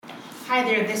Hi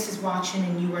there, this is Watchin,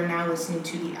 and you are now listening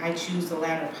to the I Choose the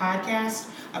Ladder podcast,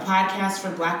 a podcast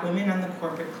for Black women on the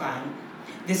corporate climb.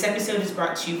 This episode is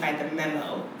brought to you by The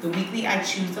Memo, the weekly I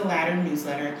Choose the Ladder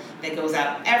newsletter that goes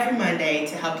out every Monday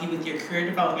to help you with your career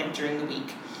development during the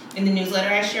week. In the newsletter,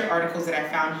 I share articles that I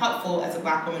found helpful as a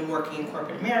Black woman working in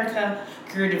corporate America,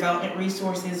 career development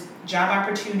resources, job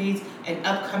opportunities, and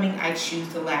upcoming I Choose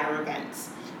the Ladder events.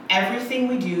 Everything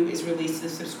we do is released to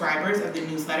the subscribers of the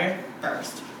newsletter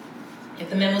first. If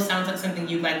the memo sounds like something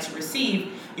you'd like to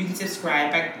receive, you can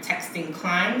subscribe by texting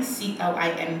CLIMB,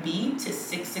 C-L-I-M-B, to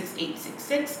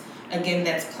 66866. Again,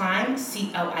 that's CLIMB,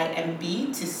 C-L-I-M-B,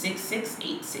 to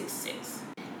 66866.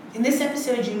 In this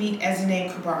episode, you meet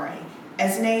Ezinne Kabare.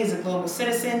 Ezinne is a global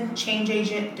citizen, change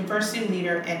agent, diversity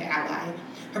leader, and ally.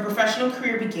 Her professional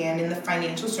career began in the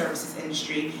financial services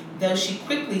industry, though she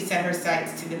quickly set her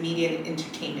sights to the media and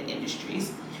entertainment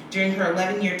industries. During her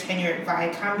 11-year tenure at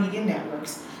Viacom Media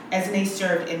Networks, Ezinne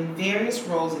served in various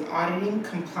roles in auditing,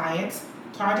 compliance,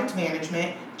 project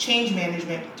management, change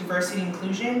management, diversity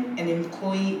inclusion, and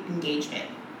employee engagement.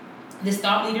 This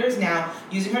thought leader is now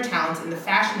using her talents in the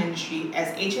fashion industry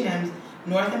as H&M's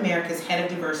North America's head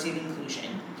of diversity and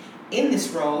inclusion. In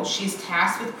this role, she is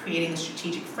tasked with creating a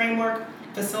strategic framework,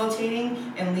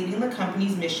 facilitating and leading the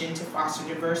company's mission to foster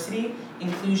diversity,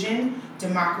 inclusion,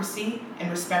 democracy,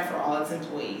 and respect for all its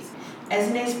employees.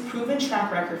 Ezinne's proven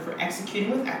track record for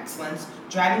executing with excellence,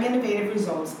 driving innovative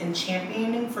results, and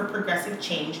championing for progressive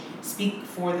change speak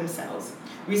for themselves.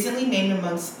 Recently named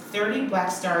amongst 30 Black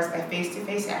stars by Face to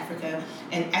Face Africa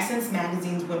and Essence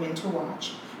Magazine's Women to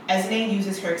Watch, Ezinne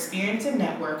uses her experience and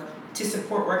network to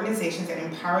support organizations that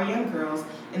empower young girls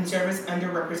and service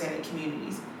underrepresented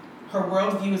communities. Her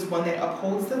worldview is one that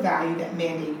upholds the value that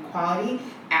mandate equality,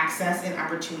 access, and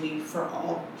opportunity for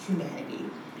all humanity.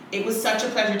 It was such a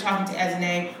pleasure talking to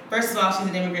Ezinne. First of all, she's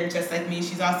an immigrant just like me.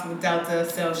 She's also with Delta,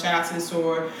 so shout out to the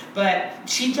SOAR. But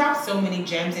she dropped so many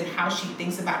gems in how she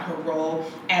thinks about her role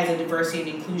as a diversity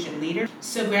and inclusion leader.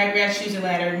 So grab your Choose Your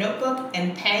Ladder notebook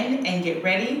and pen and get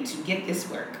ready to get this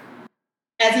work.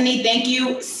 Ezinne, thank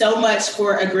you so much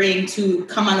for agreeing to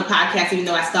come on the podcast, even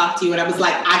though I stalked you and I was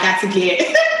like, I got to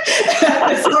get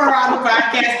the SOAR on the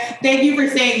podcast. Thank you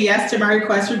for saying yes to my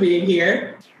request for being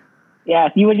here.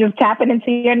 Yes, you were just tapping into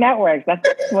your networks. That's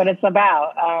what it's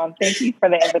about. Thank you for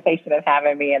the invitation and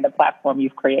having me and the platform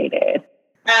you've created.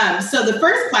 So the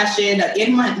first question,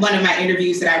 in one of my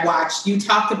interviews that I watched, you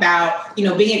talked about, being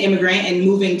an immigrant and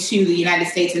moving to the United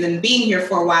States and then being here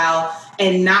for a while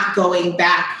and not going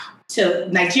back to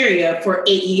Nigeria for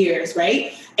 8 years,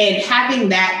 right? And having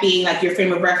that being like your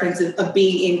frame of reference of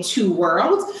being in two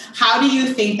worlds, how do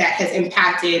you think that has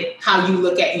impacted how you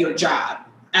look at your job?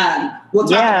 We'll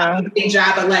talk about your big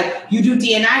job, but like you do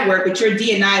D&I work, but you're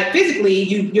D&I physically,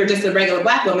 you're just a regular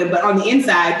Black woman, but on the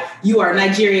inside, you are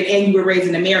Nigerian and you were raised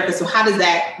in America. So how does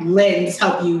that lens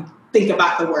help you think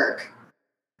about the work?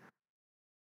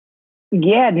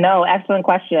 Yeah, no, excellent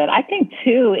question. I think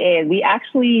too is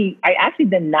I actually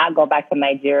did not go back to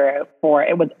Nigeria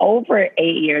it was over 8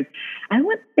 years. I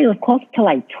would say it was close to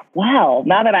like 12.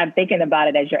 Now that I'm thinking about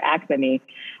it as you're asking me,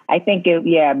 I think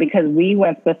because we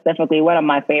went specifically, one of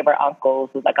my favorite uncles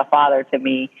who's like a father to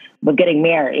me was getting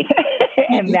married.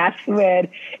 And that's when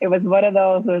it was one of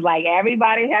those, it was like,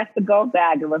 everybody has to go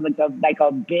back. It was like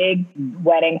a big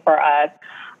wedding for us.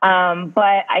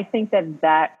 But I think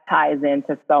that ties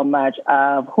into so much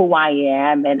of who I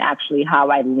am and actually how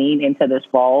I lean into this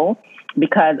role,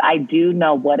 because I do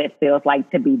know what it feels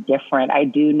like to be different. I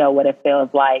do know what it feels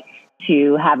like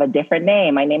to have a different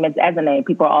name. My name is Ezinne.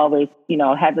 People are always,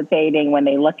 hesitating when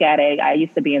they look at it. I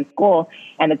used to be in school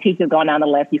and the teacher's going down the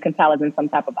list. You can tell it's in some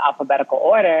type of alphabetical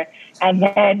order. And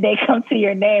then they come to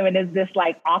your name and it's this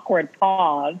like awkward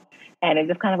pause. And it's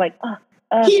just kind of like,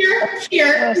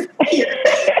 here.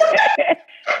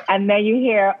 And then you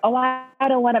hear, I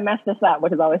don't want to mess this up,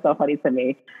 which is always so funny to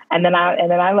me. And then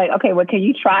I'm like, okay, well, can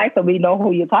you try so we know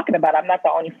who you're talking about? I'm not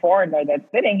the only foreigner that's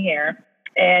sitting here.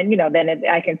 And,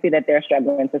 I can see that they're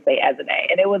struggling to say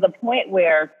Ezinne. And it was a point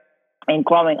where, in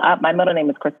growing up, my middle name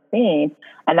is Christine,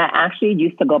 and I actually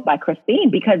used to go by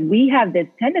Christine because we have this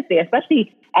tendency,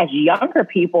 especially as younger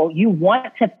people, you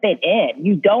want to fit in.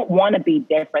 You don't want to be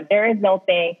different. There is no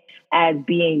thing as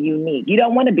being unique. You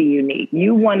don't want to be unique.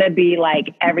 You want to be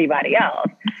like everybody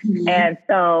else. Mm-hmm. And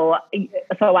so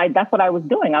that's what I was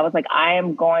doing. I was like, I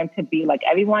am going to be like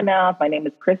everyone else. My name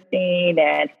is Christine,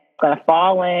 and I'm going to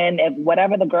fall in. If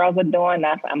whatever the girls are doing,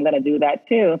 I'm going to do that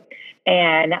too.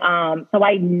 And so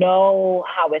I know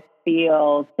how it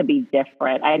feels to be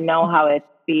different. I know how it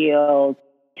feels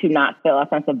to not feel a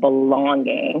sense of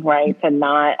belonging, right? To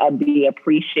not be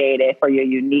appreciated for your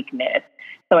uniqueness.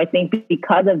 So I think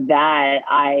because of that,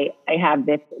 I have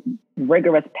this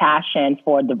rigorous passion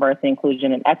for diversity,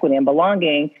 inclusion, and equity and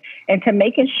belonging, and to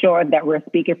making sure that we're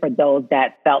speaking for those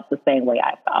that felt the same way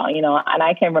I felt, and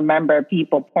I can remember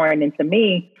people pouring into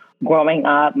me growing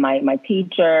up, my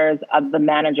teachers, the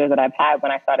managers that I've had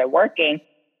when I started working,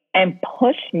 and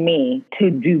push me to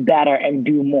do better and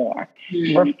do more.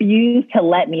 Refuse to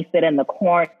let me sit in the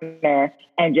corner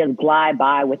and just glide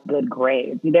by with good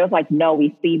grades. They was like, no,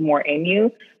 we see more in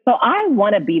you. So I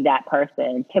want to be that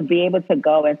person, to be able to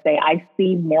go and say, I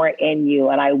see more in you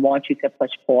and I want you to push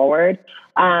forward.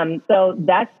 So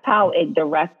that's how it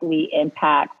directly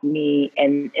impacts me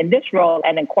in this role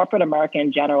and in corporate America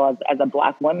in general as a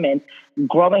Black woman.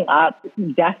 Growing up,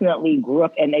 definitely grew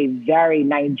up in a very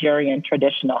Nigerian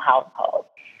traditional household.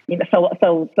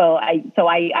 So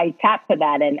I tap to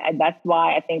that, and that's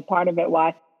why I think part of it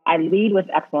why I lead with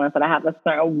excellence, and I have a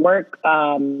certain work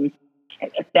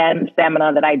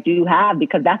stamina that I do have,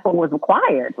 because that's what was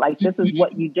required. Like, this is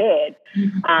what you did.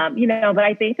 But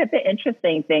I think that the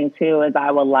interesting thing too, as I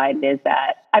will light, is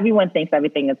that everyone thinks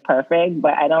everything is perfect,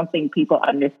 but I don't think people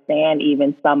understand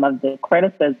even some of the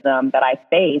criticism that I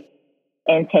face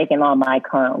in taking on my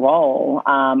current role.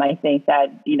 I think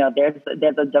that,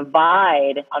 there's a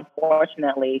divide,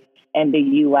 unfortunately, in the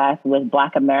U.S. with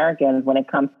Black Americans when it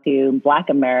comes to Black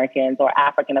Americans or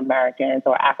African Americans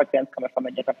or Africans coming from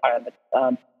a different part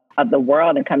of the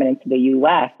world and coming into the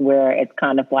U.S., where it's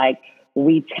kind of like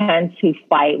we tend to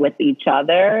fight with each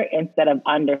other instead of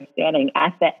understanding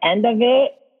at the end of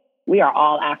it, we are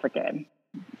all African.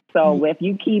 So if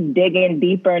you keep digging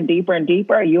deeper and deeper and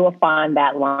deeper, you will find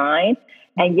that line.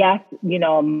 And yes,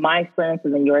 my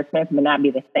experiences and your experience may not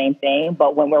be the same thing,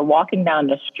 but when we're walking down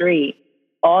the street,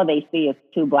 all they see is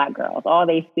two Black girls. All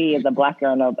they see is a Black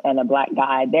girl and a Black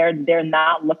guy. They're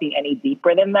not looking any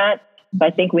deeper than that. So I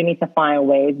think we need to find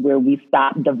ways where we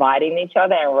stop dividing each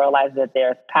other and realize that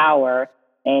there's power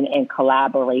in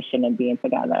collaboration and being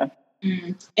together.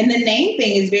 And the name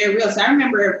thing is very real. So I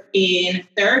remember in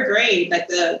third grade, like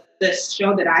the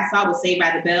show that I saw was Saved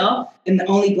by the Bell, and the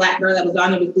only Black girl that was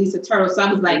on it was Lisa Turtle. So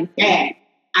I was like, Dad,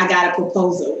 I got a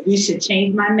proposal. We should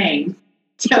change my name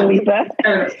to Lisa Turtle.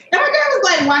 And my dad was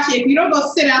like, watch it. If you don't go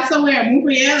sit down somewhere and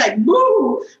move your head, like,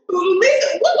 boo,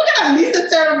 Lisa, what kind of Lisa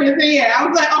Turtle is here? I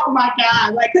was like, oh my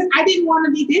God, like, because I didn't want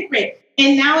to be different.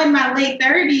 And now in my late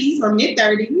 30s or mid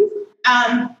 30s,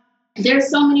 there's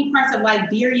so many parts of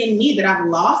Liberian me that I've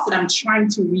lost that I'm trying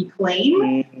to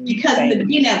reclaim, because in the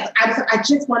beginning, I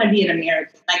just want to be an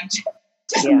American. Like,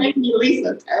 just make me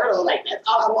Lisa Turtle. Like, that's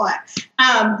all I want.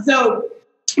 So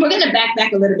we're going to back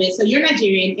a little bit. So you're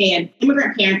Nigerian and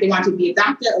immigrant parents. They want you to be a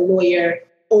doctor, a lawyer,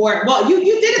 or, well, you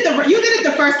did it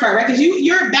the first part, right? Because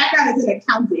your background is in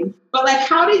accounting. But like,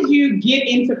 how did you get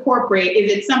into corporate?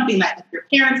 Is it something like if your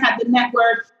parents had the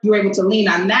network, you were able to lean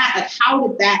on that? Like, how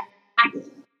did that happen?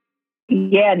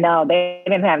 Yeah, no, they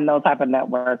didn't have no type of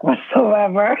network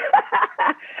whatsoever.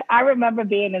 I remember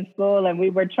being in school and we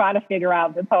were trying to figure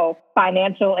out this whole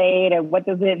financial aid and what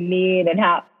does it mean and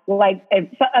how, like,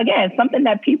 again, something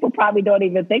that people probably don't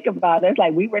even think about. It's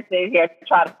like we were sitting here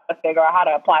trying to figure out how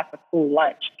to apply for school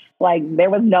lunch. Like, there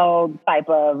was no type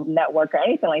of network or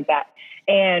anything like that.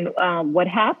 And what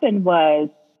happened was,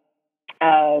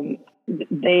 my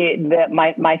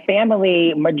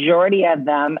family, majority of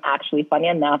them, actually, funny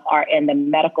enough, are in the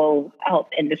medical health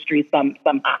industry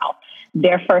somehow.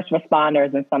 They're first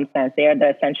responders in some sense. They're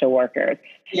the essential workers.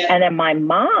 Yeah. And then my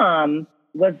mom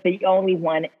was the only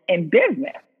one in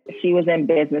business. She was in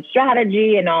business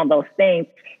strategy and all those things.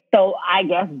 So I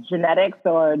guess genetics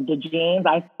or the genes,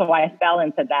 I fell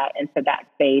into that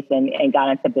space and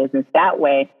got into business that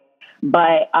way.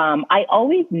 But I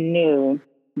always knew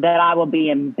that I will be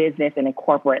in business and in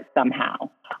corporate somehow.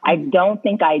 I don't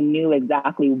think I knew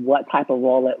exactly what type of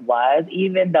role it was,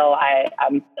 even though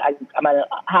I'm a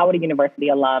Howard University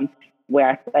alum where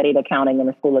I studied accounting in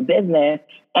the School of Business.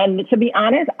 And to be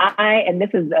honest, and this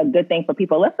is a good thing for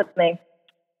people listening,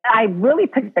 I really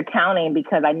picked accounting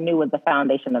because I knew it was the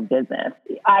foundation of business.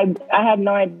 I had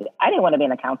no idea. I didn't want to be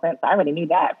an accountant. So I already knew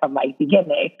that from like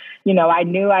beginning. I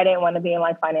knew I didn't want to be in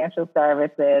like financial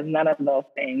services, none of those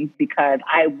things, because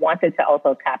I wanted to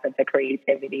also tap into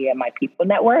creativity and my people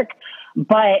network.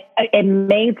 But it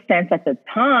made sense at the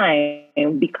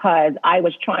time because I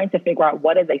was trying to figure out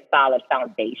what is a solid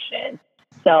foundation.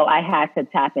 So I had to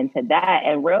tap into that,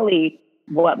 and really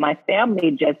what my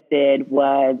family just did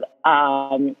was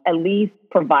at least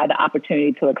provide the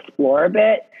opportunity to explore a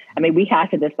bit. I mean, we had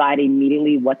to decide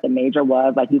immediately what the major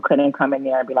was. Like, you couldn't come in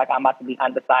there and be like, I'm about to be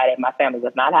undecided. My family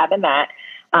was not having that.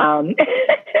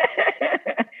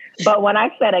 But when I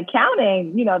said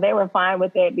accounting, they were fine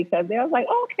with it because they was like,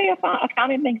 oh, okay,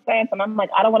 accounting makes sense. And I'm like,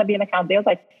 I don't want to be an accountant. They was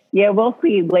like, yeah, we'll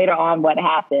see later on what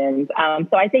happens.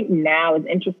 So I think now is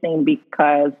interesting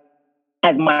because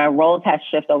as my roles have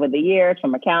shifted over the years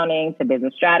from accounting to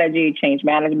business strategy, change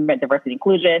management, diversity,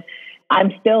 inclusion,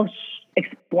 I'm still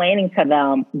explaining to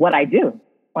them what I do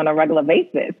on a regular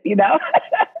basis,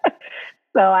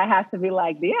 So I have to be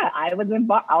like, yeah, I was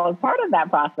part of that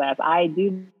process. I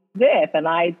do this and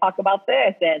I talk about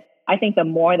this. And I think the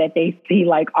more that they see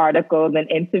like articles and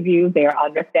interviews, they're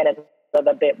understanding a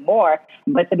little bit more.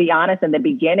 But to be honest, in the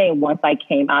beginning, once I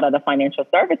came out of the financial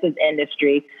services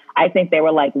industry, I think they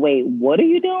were like, wait, what are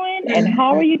you doing? And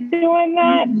how are you doing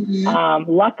that?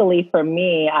 Luckily for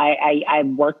me, I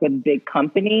worked with big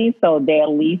companies, so they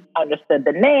at least understood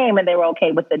the name and they were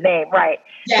okay with the name, right?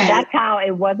 Yes. So that's how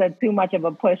it wasn't too much of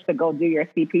a push to go do your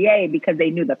CPA because they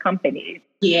knew the companies.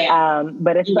 Yeah.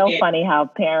 But it's so funny how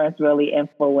parents really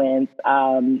influence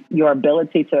your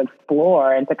ability to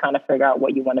explore and to kind of figure out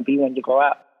what you want to be when you grow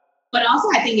up. But also,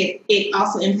 I think it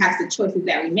also impacts the choices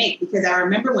that we make, because I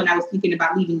remember when I was thinking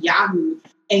about leaving Yahoo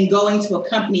and going to a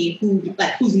company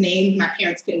whose name my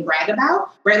parents couldn't brag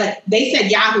about, right? Like they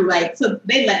said Yahoo, like, so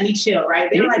they let me chill,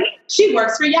 right? They were like, she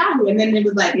works for Yahoo. And then it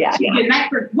was like,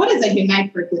 what is a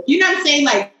Unite for? You know what I'm saying?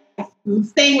 Like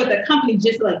staying with a company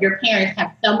just so like your parents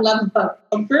have some level of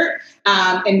comfort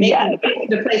and making it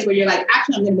the place where you're like,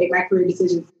 actually, I'm going to make my career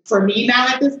decisions for me now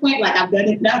at this point. Like I've done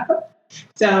enough.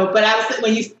 So, but I was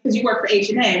because you work for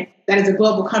H&M, that is a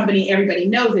global company, everybody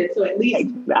knows it. So at least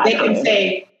they can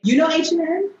say,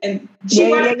 H&M, and she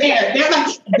works there.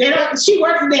 They're like, she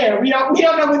works there. We don't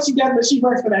know what she does, but she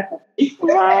works for that company.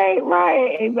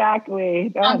 Right,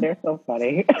 exactly. Oh, they're so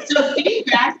funny. So getting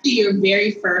back to your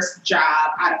very first job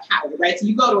out of Howard, right? So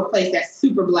you go to a place that's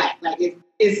super Black, like it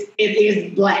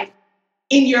is Black.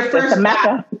 In your first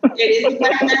job, it is a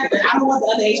Black Mecca. I don't want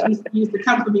the other HBCUs to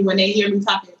come for me when they hear me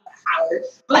talking. Howard.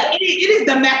 But it is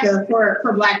the Mecca for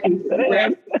Black people,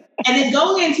 right? And then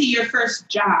going into your first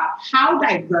job, how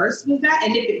diverse was that?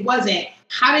 And if it wasn't,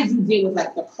 how did you deal with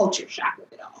like the culture shock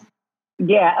of it all?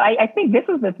 Yeah, I think this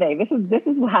is the thing. This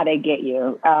is how they get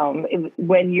you.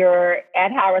 When you're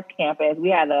at Howard's campus, we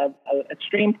had a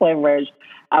extreme privilege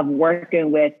of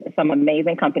working with some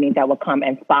amazing companies that would come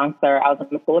and sponsor. I was in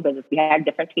the School of Business. We had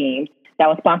different teams that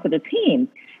would sponsor the team.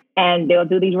 And they'll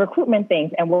do these recruitment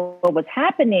things. And what was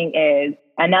happening is,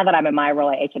 and now that I'm in my role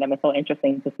at H&M, it's so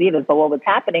interesting to see this, but what was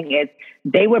happening is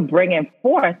they were bringing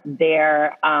forth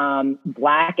their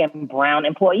Black and brown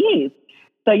employees.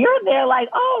 So you're there like,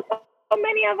 oh, so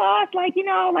many of us, like,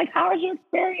 how was your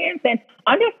experience? And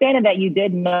understanding that you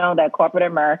did know that corporate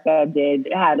America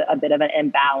had a bit of an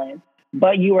imbalance,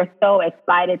 but you were so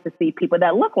excited to see people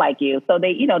that look like you. So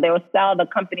they will sell the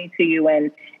company to you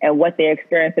and what their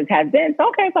experiences have been. So,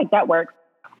 okay, it's like that works.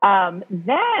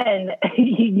 Then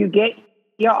you get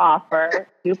your offer,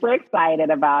 super excited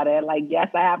about it. Like, yes,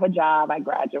 I have a job. I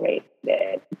graduated.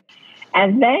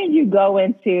 And then you go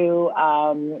into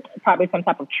probably some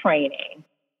type of training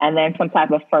and then some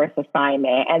type of first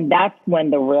assignment. And that's when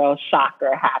the real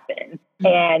shocker happens.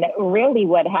 And really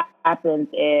what happens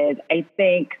is, I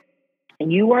think,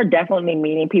 you are definitely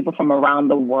meeting people from around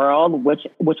the world, which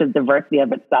is diversity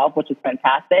of itself, which is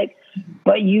fantastic.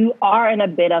 But you are in a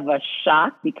bit of a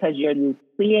shock because you're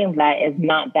seeing that it's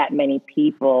not that many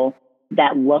people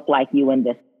that look like you in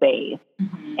this space.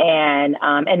 And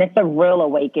it's a real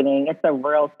awakening. It's a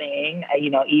real thing,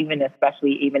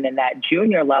 especially in that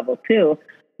junior level too.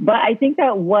 But I think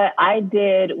that what I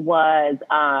did was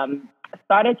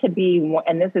started to be,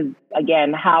 and this is,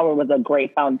 again, Howard was a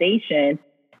great foundation,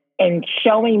 and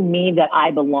showing me that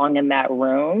I belong in that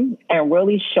room and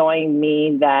really showing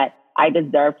me that I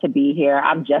deserve to be here.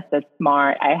 I'm just as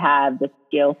smart. I have the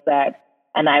skill set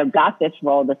and I got this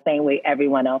role the same way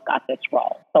everyone else got this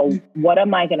role. So what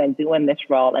am I going to do in this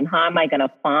role? And how am I going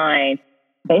to find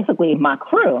basically my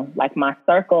crew, like my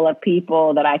circle of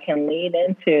people that I can lean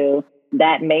into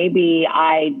that maybe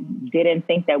I didn't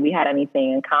think that we had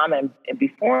anything in common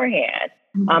beforehand.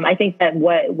 I think that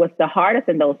what's the hardest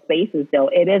in those spaces, though,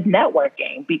 it is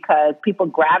networking because people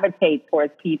gravitate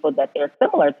towards people that they're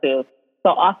similar to. So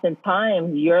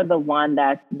oftentimes you're the one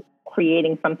that's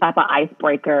creating some type of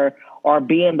icebreaker or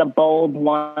being the bold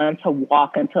one to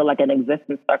walk into like an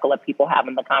existing circle of people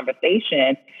having the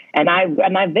conversation. And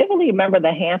I vividly remember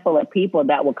the handful of people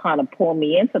that would kind of pull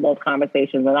me into those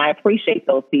conversations. And I appreciate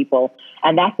those people.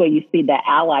 And that's where you see that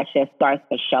allyship starts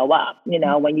to show up.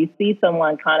 When you see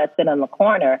someone kind of sit in the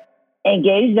corner,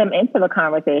 engage them into the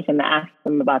conversation, ask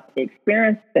them about the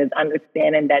experiences,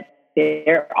 understanding that they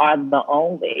are the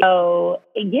only. So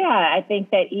yeah, I think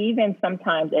that even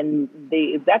sometimes in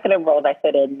the executive roles I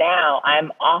sit in now,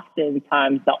 I'm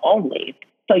oftentimes the only.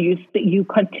 So you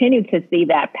continue to see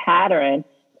that pattern.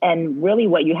 And really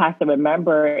what you have to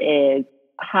remember is,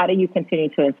 how do you continue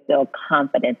to instill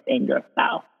confidence in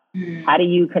yourself? How do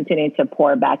you continue to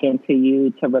pour back into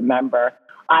you to remember,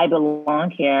 I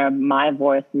belong here, my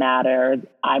voice matters,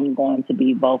 I'm going to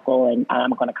be vocal and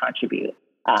I'm going to contribute.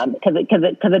 Because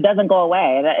it doesn't go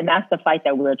away. And that's the fight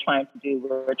that we're trying to do.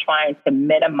 We're trying to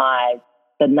minimize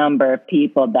the number of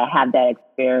people that have that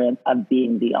experience of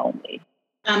being the only.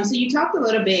 So you talked a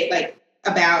little bit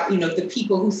about, the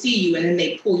people who see you and then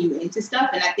they pull you into stuff.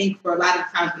 And I think for a lot of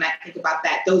times when I think about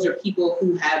that, those are people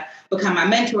who have become my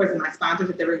mentors and my sponsors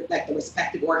at the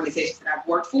respective organizations that I've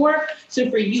worked for. So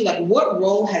for you, what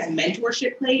role has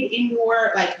mentorship played in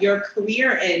your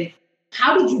career, and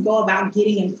how did you go about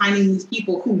getting and finding these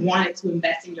people who wanted to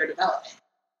invest in your development?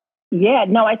 Yeah,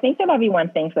 no, I think that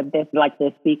everyone thinks of this like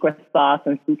this secret sauce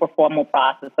and super formal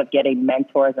process of getting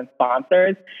mentors and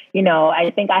sponsors.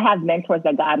 I think I have mentors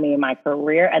that got me in my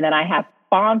career, and then I have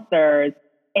sponsors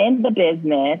in the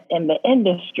business, in the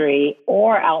industry,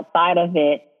 or outside of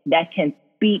it that can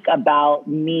speak about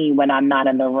me when I'm not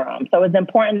in the room. So it's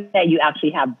important that you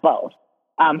actually have both.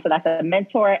 So that's a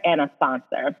mentor and a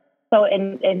sponsor. So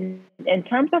in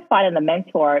terms of finding the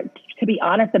mentor, to be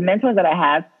honest, the mentors that I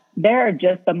have, they're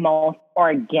just the most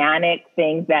organic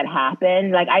things that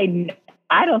happen.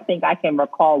 I don't think I can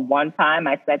recall one time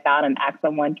I sat down and asked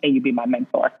someone, can you be my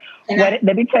mentor? Let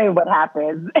me tell you what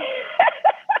happens.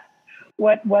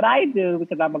 What I do,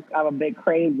 because I'm a bit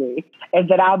crazy, is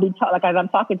that I'll be as I'm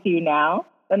talking to you now,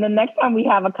 and the next time we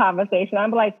have a conversation,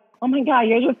 I'm like, oh my God,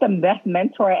 you're just the best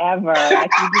mentor ever.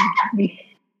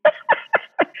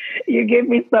 You give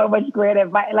me so much great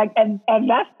advice. And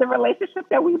that's the relationship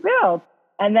that we build.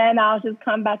 And then I'll just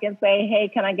come back and say, hey,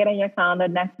 can I get on your calendar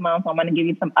next month? I'm going to give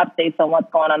you some updates on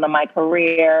what's going on in my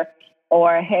career.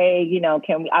 Or, hey,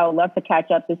 I would love to catch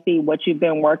up to see what you've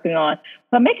been working on.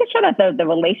 So making sure that the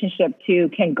relationship too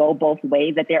can go both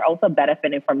ways, that they're also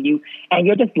benefiting from you and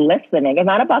you're just listening. It's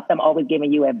not about them always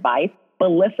giving you advice, but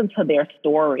listen to their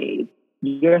stories.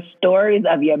 Your stories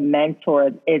of your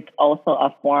mentors is also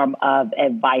a form of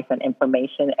advice and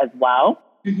information as well.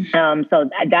 Mm-hmm. So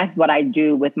that's what I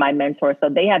do with my mentors. So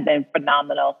they have been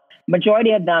phenomenal.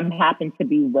 Majority of them happen to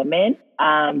be women.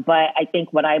 But I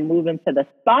think when I move into the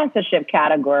sponsorship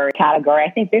category,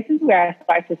 I think this is where I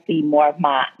start to see more of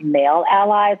my male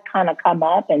allies kind of come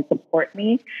up and support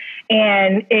me.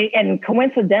 And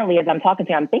coincidentally, as I'm talking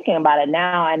to you, I'm thinking about it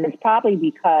now, and it's probably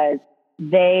because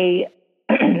they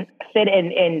sit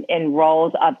in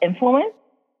roles of influence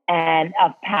and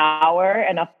of power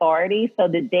and authority, so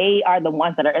that they are the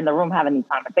ones that are in the room having these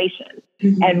conversations.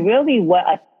 Mm-hmm. And really what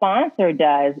a sponsor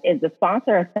does is the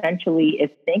sponsor essentially is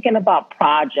thinking about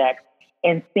projects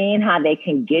and seeing how they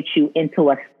can get you into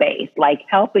a space, like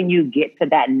helping you get to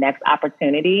that next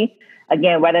opportunity.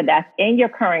 Again, whether that's in your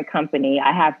current company,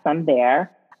 I have some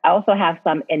there. I also have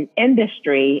some in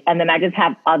industry, and then I just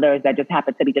have others that just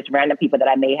happen to be just random people that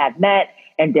I may have met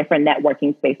in different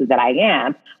networking spaces that I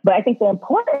am. But I think the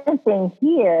important thing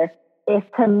here is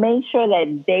to make sure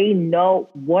that they know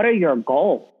what are your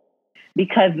goals,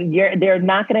 because they're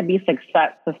not going to be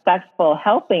successful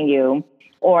helping you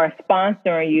or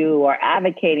sponsoring you or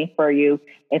advocating for you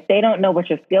if they don't know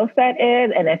what your skill set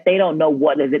is and if they don't know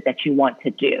what is it that you want to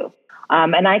do.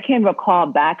 And I can recall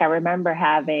back, I remember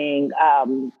having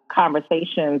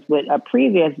conversations with a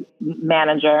previous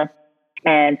manager,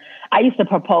 and I used to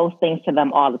propose things to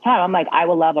them all the time. I'm like, I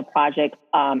would love a project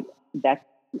that's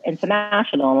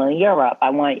international in Europe.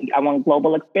 I want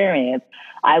global experience.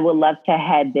 I would love to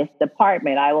head this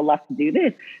department. I would love to do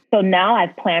this. So now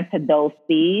I've planted those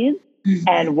seeds. Mm-hmm.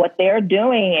 And what they're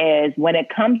doing is, when it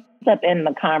comes up in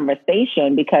the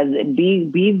conversation, because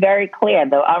be very clear,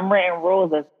 the unwritten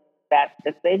rules is that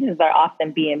decisions are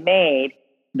often being made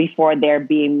before they're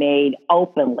being made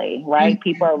openly, right? Mm-hmm.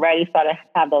 People are already starting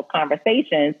to have those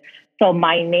conversations. So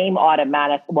my name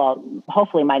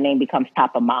hopefully my name becomes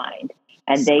top of mind,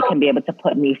 and they can be able to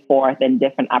put me forth in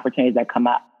different opportunities that come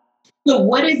up. So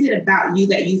what is it about you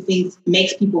that you think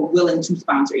makes people willing to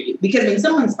sponsor you? Because when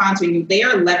someone's sponsoring you, they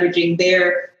are leveraging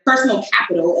their personal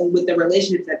capital and with the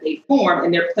relationships that they form,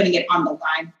 and they're putting it on the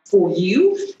line for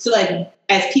you. So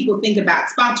as people think about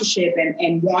sponsorship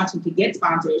and wanting to get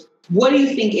sponsors, what do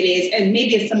you think it is? And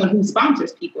maybe it's someone who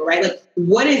sponsors people, right?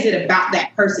 What is it about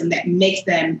that person that makes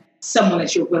them someone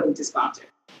that you're willing to sponsor?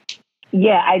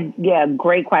 Yeah,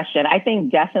 great question. I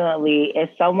think definitely is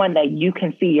someone that you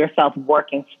can see yourself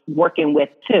working with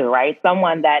too, right?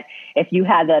 Someone that if you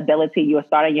had the ability, you were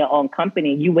starting your own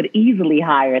company, you would easily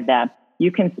hire them.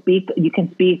 You can speak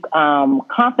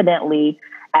confidently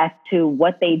as to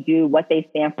what they do, what they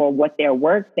stand for, what their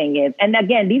work thing is. And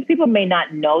again, these people may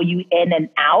not know you in and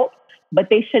out, but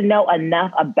they should know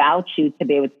enough about you to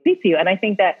be able to speak to you. And I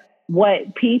think that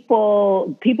what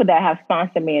people that have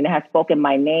sponsored me and have spoken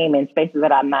my name in spaces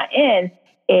that I'm not in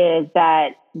is that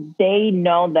they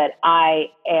know that I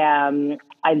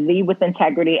lead with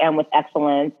integrity and with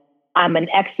excellence. I'm an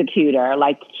executor,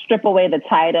 like strip away the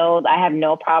titles. I have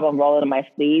no problem rolling my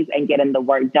sleeves and getting the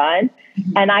work done.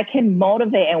 Mm-hmm. And I can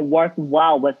motivate and work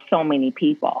well with so many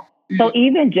people. Mm-hmm. So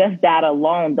even just that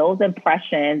alone, those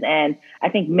impressions, and I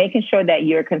think making sure that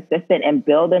you're consistent and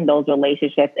building those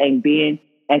relationships and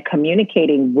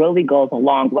communicating really goes a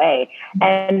long way.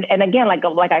 And again,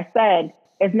 like I said,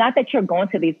 it's not that you're going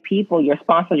to these people, your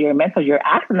sponsors, your mentors, you're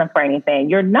asking them for anything.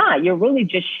 You're not. You're really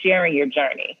just sharing your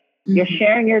journey. Mm-hmm. You're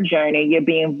sharing your journey. You're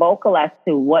being vocal as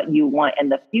to what you want in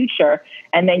the future.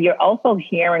 And then you're also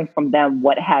hearing from them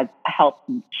what has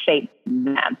helped shape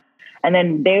them. And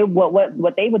then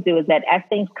what they would do is that as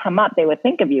things come up, they would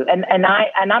think of you. And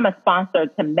I'm a sponsor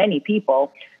to many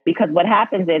people, because what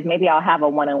happens is maybe I'll have a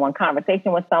one-on-one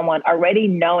conversation with someone already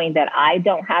knowing that I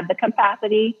don't have the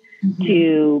capacity mm-hmm.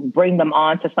 to bring them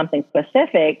on to something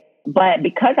specific. But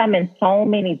because I'm in so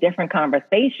many different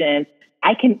conversations,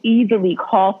 I can easily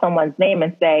call someone's name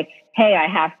and say, hey, I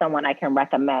have someone I can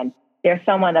recommend. There's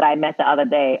someone that I met the other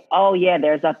day. Oh, yeah,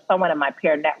 there's someone in my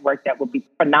peer network that would be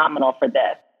phenomenal for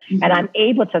this. Mm-hmm. And I'm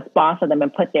able to sponsor them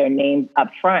and put their names up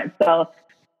front. So,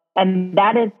 and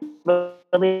that is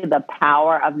really the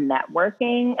power of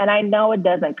networking. And I know it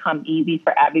doesn't come easy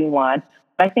for everyone,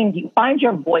 but I think you find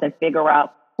your voice and figure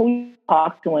out who you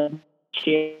talk to and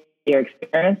share your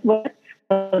experience with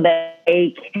so that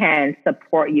they can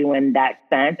support you in that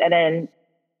sense, and then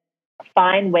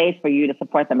find ways for you to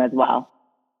support them as well.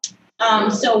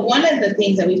 So one of the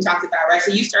things that we've talked about, right?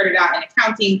 So you started out in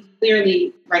accounting.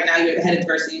 Clearly, right now you're the head of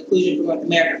diversity and inclusion for North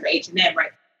America for H&M, right?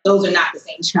 Those are not the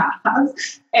same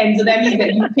jobs. And so that means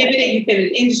that you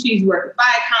pivoted industries, you worked at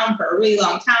Viacom for a really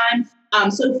long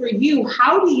time. So for you,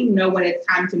 how do you know when it's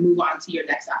time to move on to your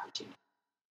next opportunity?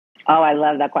 Oh, I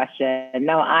love that question.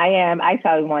 No, I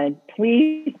tell everyone,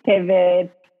 please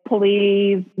pivot.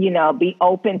 Please, be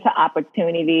open to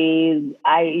opportunities.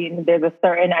 I know there's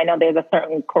a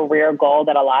certain career goal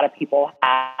that a lot of people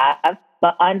have,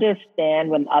 but understand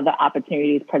when other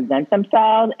opportunities present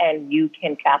themselves and you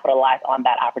can capitalize on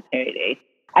that opportunity.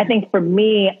 I think for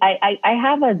me, I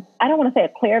don't want to say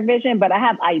a clear vision, but I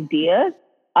have ideas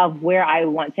of where I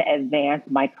want to advance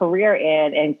my career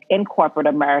in corporate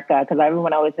America, because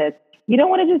everyone always says, you don't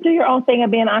want to just do your own thing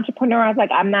and be an entrepreneur. I was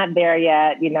like, I'm not there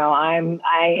yet. I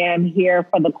am here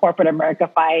for the corporate America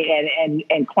fight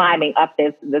and climbing up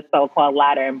this so-called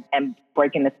ladder and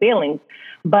breaking the ceilings.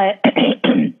 But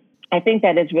I think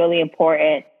that it's really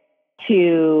important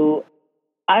to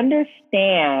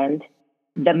understand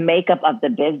the makeup of the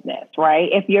business, right?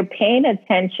 If you're paying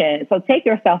attention, so take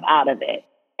yourself out of it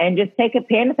and just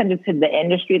paying attention to the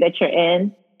industry that you're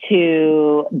in,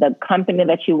 to the company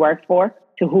that you work for,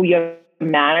 to who your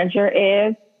manager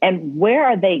is, and where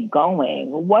are they going?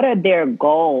 What are their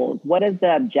goals? What is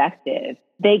the objective?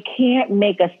 They can't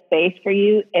make a space for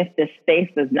you if the space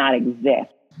does not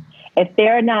exist. If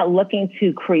they're not looking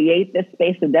to create the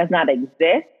space that does not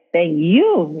exist, then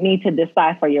you need to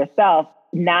decide for yourself,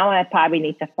 now I probably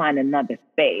need to find another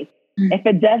space. Mm-hmm. If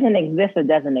it doesn't exist, it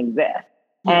doesn't exist.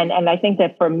 Mm-hmm. And I think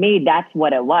that for me, that's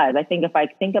what it was. I think if I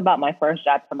think about my first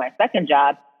job to my second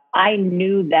job, I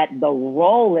knew that the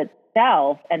role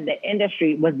itself and the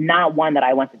industry was not one that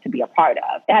I wanted to be a part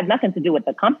of. It had nothing to do with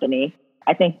the company.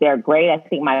 I think they're great. I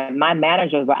think my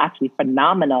managers were actually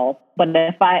phenomenal. But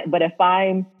if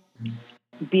I'm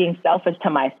being selfish to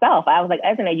myself, I was like,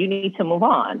 Esna, you need to move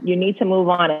on. You need to move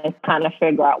on and kind of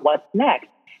figure out what's next.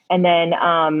 And then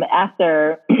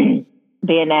after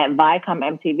being at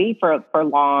Viacom MTV for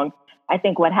long, I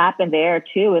think what happened there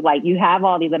too is like you have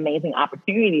all these amazing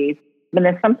opportunities, but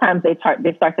then sometimes they start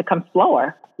to come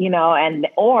slower,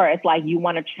 or it's like you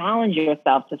want to challenge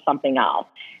yourself to something else.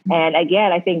 And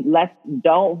again, I think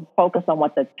don't focus on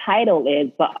what the title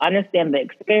is, but understand the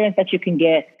experience that you can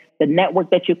get, the network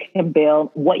that you can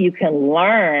build, what you can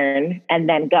learn, and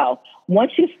then go.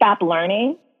 Once you stop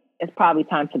learning, it's probably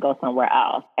time to go somewhere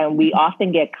else. And we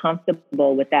often get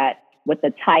comfortable with that, with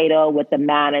the title, with the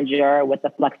manager, with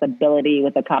the flexibility,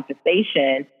 with the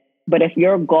compensation. But if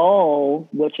your goal,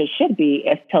 which it should be,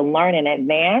 is to learn and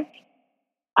advance,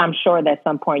 I'm sure that at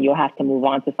some point you'll have to move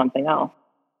on to something else.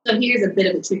 So here's a bit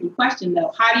of a tricky question,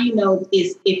 though. How do you know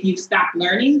if you've stopped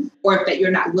learning or if that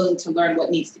you're not willing to learn what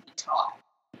needs to be taught?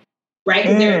 Right?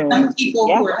 Because there are some people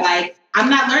who are like, I'm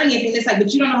not learning anything. It's like,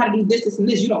 but you don't know how to do this, this, and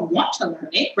this. You don't want to learn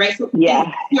it, right? So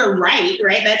you're right?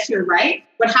 That's your right.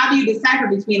 But how do you decipher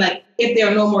between like, if there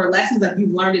are no more lessons, like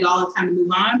you've learned it all, it's time to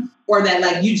move on, or that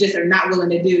like you just are not willing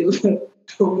to do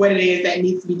what it is that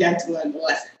needs to be done to learn the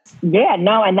lessons? Yeah,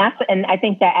 no, and I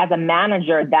think that as a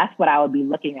manager, that's what I would be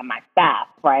looking at my staff,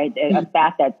 right? Mm-hmm. A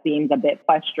staff that seems a bit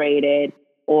frustrated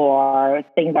or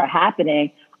things are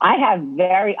happening. I have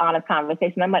very honest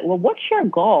conversations. I'm like, well, what's your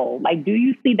goal? Like, do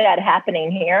you see that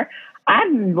happening here? I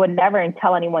would never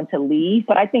tell anyone to leave,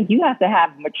 but I think you have to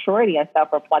have maturity and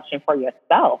self-reflection for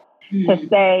yourself to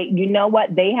say, you know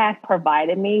what, they have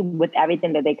provided me with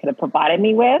everything that they could have provided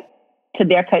me with to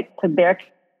their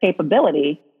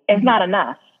capability. It's not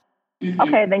enough.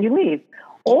 Okay, then you leave.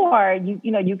 Or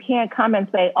you can't come and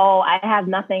say, oh, I have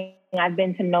nothing. I've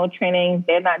been to no training.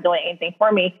 They're not doing anything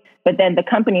for me. But then the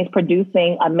company is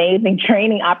producing amazing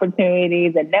training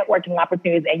opportunities and networking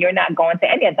opportunities, and you're not going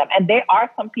to any of them. And there are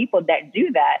some people that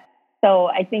do that. So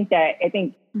I think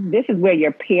this is where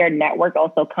your peer network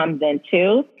also comes in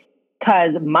too,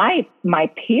 because my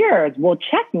peers will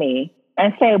check me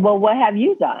and say, well, what have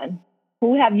you done?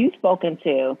 Who have you spoken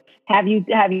to? Have you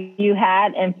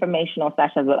had informational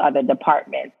sessions with other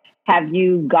departments? Have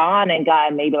you gone and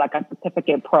gotten maybe like a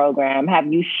certificate program?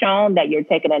 Have you shown that you're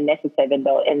taking initiative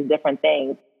in different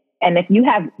things? And if you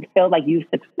feel like you've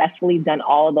successfully done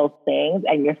all of those things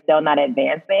and you're still not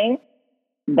advancing,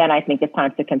 then I think it's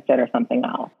time to consider something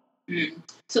else.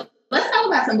 So let's talk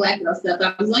about some Black girl stuff.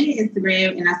 I was on your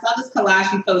Instagram and I saw this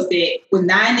collage you posted with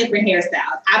 9 different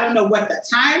hairstyles. I don't know what the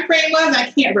time frame was.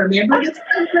 I can't remember this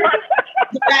time frame.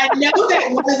 But I know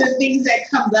that one of the things that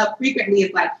comes up frequently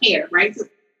is like hair, right? So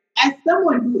as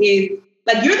someone who is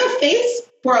like, you're the face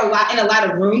in a lot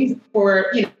of rooms for,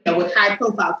 with high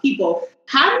profile people.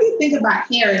 How do you think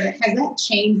about hair, and has that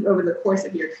changed over the course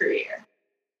of your career?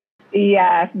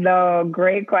 Yes, no,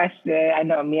 great question. I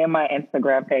know, me and my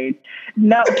Instagram page.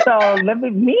 No, so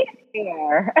me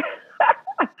hair.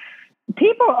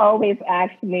 People always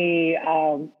ask me,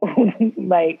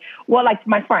 like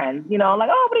my friends, like, oh,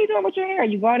 what are you doing with your hair? Are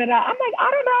you growing it out? I'm like,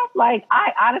 I don't know. Like,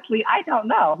 I don't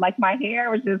know. Like, my hair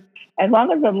was just, as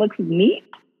long as it looks neat,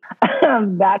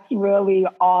 that's really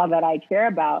all that I care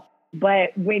about.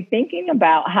 But when thinking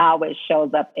about how it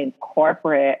shows up in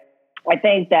corporate, I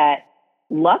think that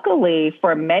luckily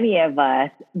for many of us,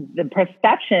 the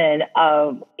perception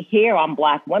of hair on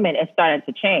Black women is starting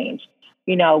to change.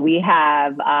 We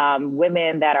have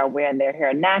women that are wearing their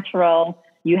hair natural.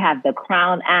 You have the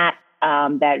Crown Act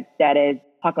that is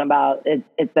talking about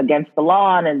it's against the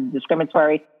law and it's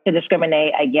discriminatory to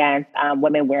discriminate against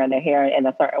women wearing their hair in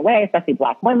a certain way, especially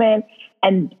Black women.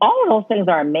 And all of those things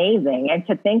are amazing. And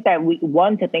to think that we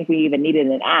even needed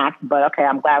an act, but okay,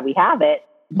 I'm glad we have it.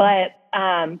 But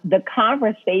the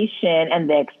conversation and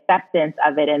the acceptance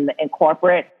of it in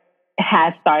corporate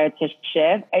has started to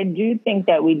shift. I do think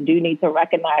that we do need to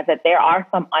recognize that there are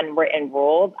some unwritten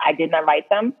rules. I did not write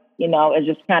them. It's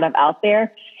just kind of out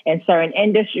there in certain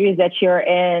industries that you're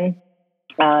in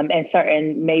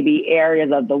certain maybe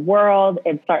areas of the world,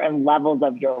 in certain levels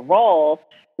of your role,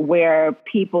 where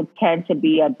people tend to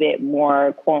be a bit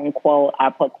more, quote unquote, I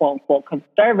put quote unquote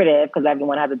conservative, because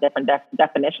everyone has a different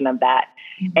definition of that,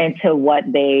 into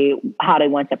how they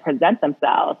want to present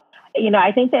themselves.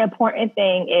 I think the important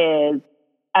thing is,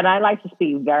 and I like to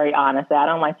speak very honestly, I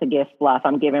don't like to give fluff.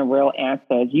 I'm giving real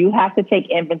answers. You have to take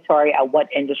inventory of what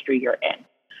industry you're in.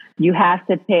 You have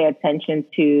to pay attention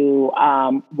to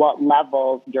what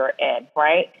levels you're in,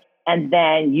 right? And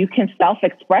then you can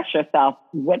self-express yourself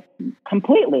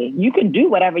completely. You can do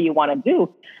whatever you want to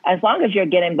do as long as you're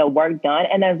getting the work done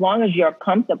and as long as you're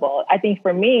comfortable. I think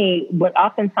for me,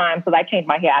 oftentimes, because I change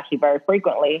my hair actually very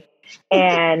frequently,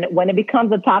 and when it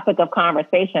becomes a topic of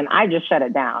conversation, I just shut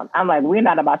it down. I'm like, we're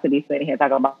not about to be sitting here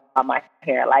talking about my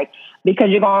hair, because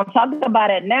you're going to talk about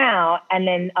it now, and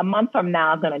then a month from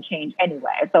now, it's going to change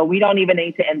anyway. So we don't even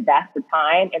need to invest the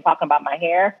time in talking about my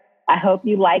hair. I hope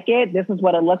you like it. This is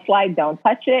what it looks like. Don't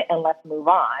touch it, and let's move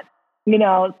on.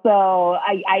 So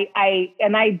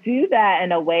I do that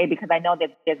in a way because I know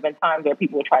that there's been times where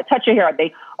people will try to touch your hair.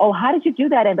 Or how did you do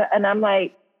that? And I'm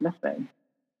like, listen.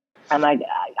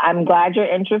 I'm glad you're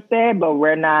interested, but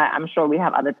we're not. I'm sure we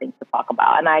have other things to talk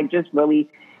about. And I just really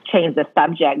changed the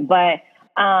subject. But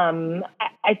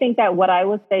I think that what I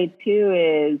would say too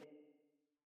is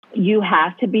you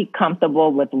have to be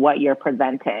comfortable with what you're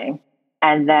presenting.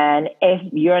 And then if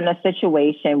you're in a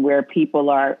situation where people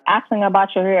are asking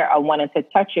about your hair or wanting to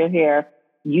touch your hair,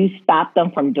 you stop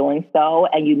them from doing so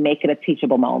and you make it a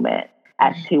teachable moment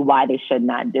as to why they should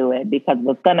not do it. Because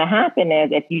what's going to happen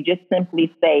is if you just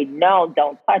simply say, no,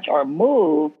 don't touch or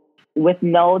move with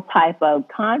no type of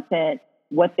content,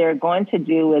 what they're going to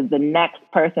do is the next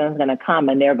person is going to come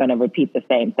and they're going to repeat the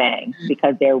same thing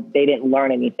because they didn't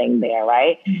learn anything there,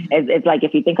 right? It's like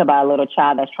if you think about a little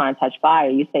child that's trying to touch fire,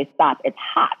 you say, stop, it's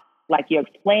hot. Like you're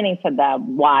explaining to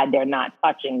them why they're not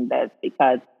touching this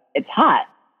because it's hot.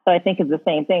 So I think it's the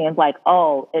same thing. It's like,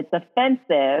 oh, it's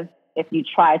offensive if you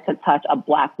try to touch a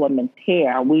Black woman's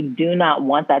hair. We do not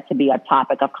want that to be a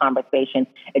topic of conversation.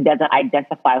 It doesn't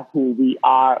identify who we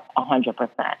are 100%.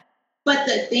 But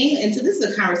the thing, and so this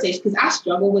is a conversation because I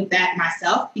struggle with that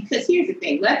myself, because here's the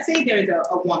thing. Let's say there's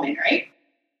a woman, right?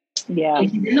 Yeah. And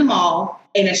she's in the mall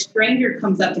and a stranger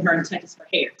comes up to her and touches her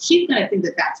hair. She's going to think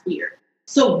that that's weird.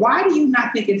 So why do you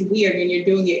not think it's weird when you're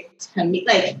doing it to me?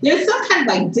 Like, there's some kind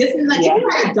of like distance. Like, if you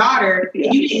had a daughter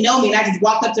and you didn't know me and I just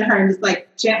walked up to her and just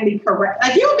like gently correct,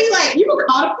 like, you would be like, you would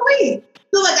call the police.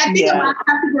 So like, I think a lot of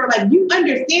times people are like, you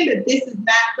understand that this is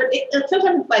not, but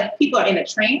sometimes like people are in a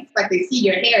trance, like they see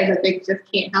your hair that they just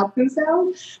can't help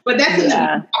themselves. But that's what we've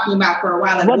been talking about for a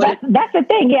while. Like, well, that's the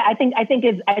thing. Yeah, I think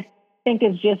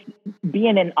it's just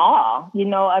being in awe, you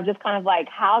know, of just kind of like,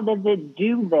 how does it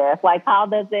do this? Like, how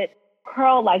does it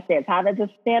curl like this? How does it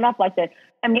stand up like this?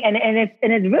 I mean, and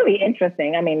it's really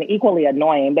interesting. I mean, equally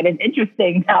annoying, but it's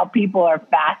interesting how people are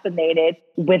fascinated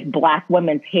with Black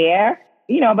women's hair,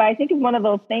 you know, but I think it's one of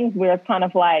those things where it's kind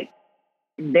of like,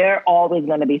 they're always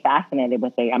going to be fascinated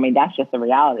with it. I mean, that's just the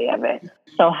reality of it.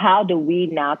 So how do we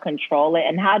now control it?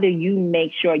 And how do you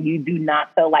make sure you do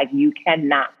not feel like you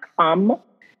cannot come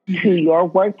to your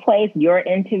workplace, your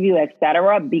interview, et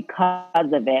cetera,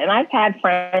 because of it? And I've had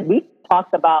friends, we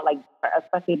talked about, like,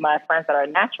 especially my friends that are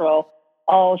natural,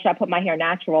 oh, should I put my hair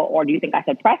natural or do you think I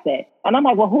should press it? And I'm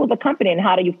like, well, who's the company and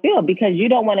how do you feel? Because you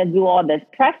don't want to do all this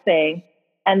pressing.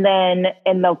 And then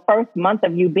in the first month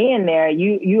of you being there,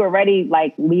 you already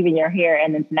like leaving your hair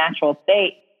in its natural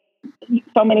state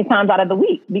so many times out of the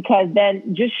week, because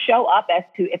then just show up as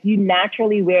to, if you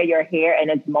naturally wear your hair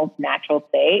in its most natural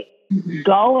state,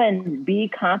 go and be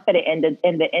confident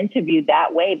in the interview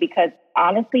that way. Because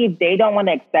honestly, if they don't want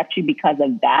to accept you because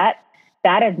of that,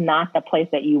 that is not the place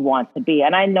that you want to be.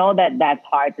 And I know that that's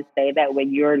hard to say that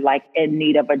when you're like in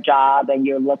need of a job and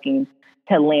you're looking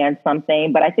to land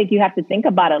something, but I think you have to think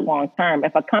about it long term.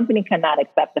 If a company cannot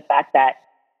accept the fact that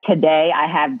today I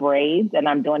have braids and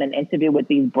I'm doing an interview with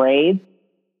these braids,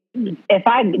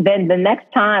 then the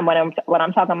next time when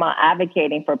I'm talking about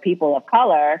advocating for people of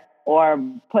color or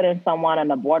putting someone on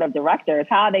the board of directors,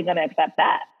 how are they going to accept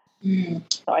that?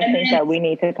 So I think that we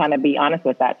need to kind of be honest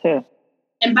with that too.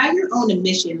 And by your own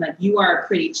admission, like, you are a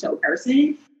pretty chill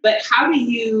person, but how do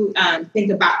you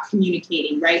think about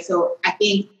communicating, right? So I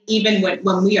think even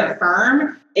when we are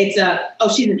firm, it's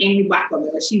she's an angry Black woman,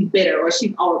 or she's bitter, or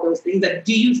she's all of those things. But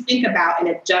do you think about and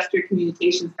adjust your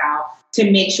communication style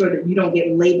to make sure that you don't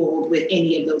get labeled with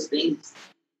any of those things?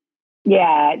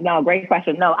 Yeah, no, great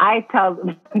question. No,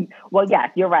 well, yes,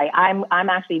 you're right. I'm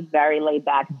actually very laid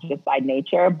back just by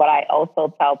nature, but I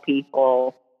also tell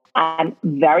people I'm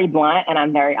very blunt and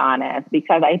I'm very honest,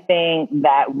 because I think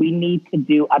that we need to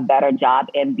do a better job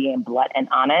in being blunt and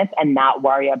honest and not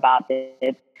worry about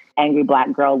this angry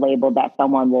Black girl label that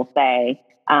someone will say.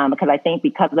 Because I think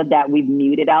because of that, we've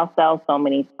muted ourselves so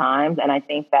many times. And I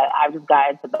think that I've just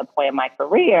gotten to the point in my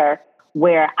career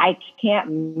where I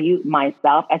can't mute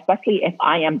myself, especially if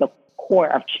I am the core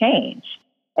of change.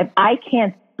 If I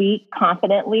can't speak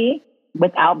confidently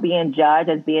without being judged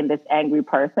as being this angry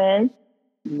person,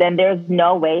 then there's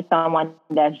no way someone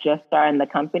that's just starting the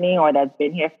company or that's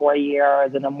been here for a year or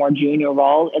is in a more junior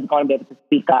role is going to be able to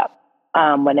speak up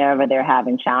whenever they're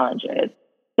having challenges.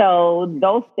 So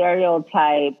those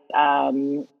stereotypes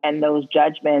and those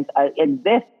judgments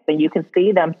exist, and you can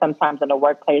see them sometimes in the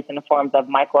workplace in the forms of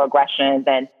microaggressions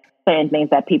and certain things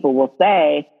that people will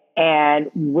say. And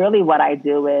really what I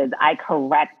do is I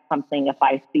correct something if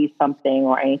I see something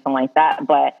or anything like that.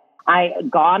 But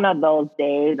gone are those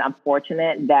days. I'm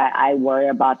fortunate that I worry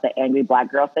about the angry Black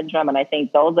girl syndrome. And I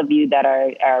think those of you that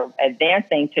are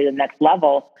advancing to the next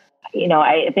level, you know,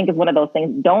 I think it's one of those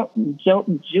things.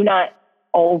 Do not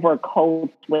over code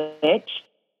switch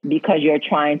because you're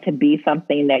trying to be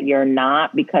something that you're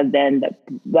not, because then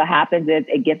what happens is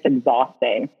it gets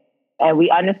exhausting. And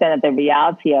we understand that the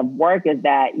reality of work is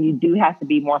that you do have to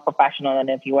be more professional than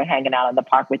if you were hanging out in the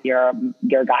park with your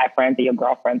guy friends or your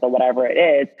girlfriends or whatever it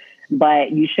is.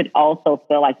 But you should also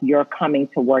feel like you're coming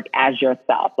to work as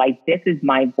yourself. Like, this is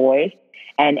my voice.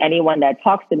 And anyone that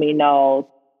talks to me knows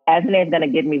Esme is going to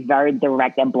give me very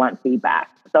direct and blunt feedback.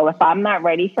 So if I'm not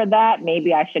ready for that,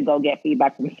 maybe I should go get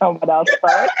feedback from someone else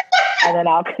first, and then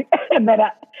I'll and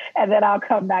then I'll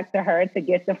come back to her to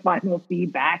get the final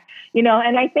feedback. And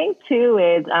I think too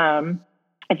is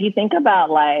if you think about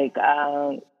like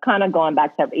kind of going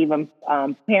back to even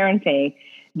parenting,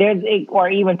 or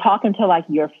even talking to like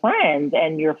your friends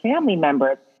and your family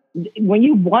members. When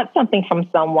you want something from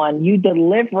someone, you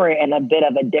deliver it in a bit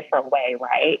of a different way,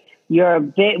 right? You're a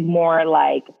bit more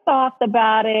like soft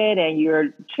about it and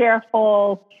you're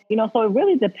cheerful, so it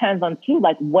really depends on too,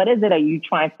 like, what is it are you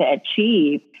trying to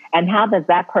achieve and how does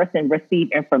that person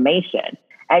receive information?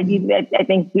 I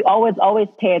think you always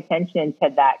pay attention to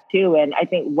that too. And I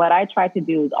think what I try to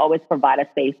do is always provide a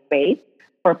safe space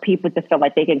for people to feel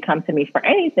like they can come to me for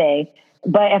anything.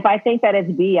 But if I think that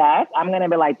it's BS, I'm going to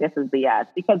be like, this is BS.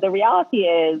 Because the reality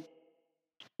is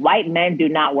white men do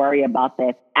not worry about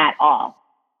this at all.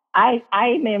 I'm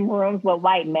in rooms with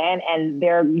white men and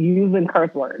they're using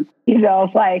curse words,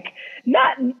 like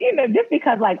not, just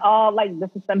because like, oh, like this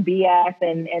is some BS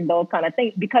and those kind of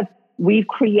things, because we've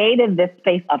created this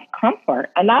space of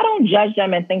comfort. And I don't judge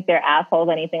them and think they're assholes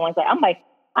or anything like that. I'm like,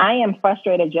 I am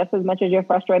frustrated just as much as you're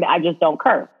frustrated. I just don't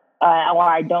curse. Or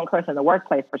I don't curse in the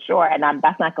workplace for sure. And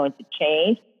that's not going to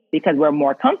change because we're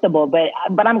more comfortable. But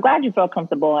I'm glad you feel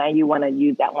comfortable and you want to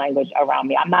use that language around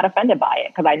me. I'm not offended by it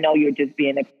because I know you're just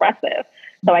being expressive.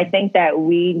 So I think that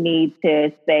we need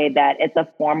to say that it's a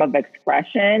form of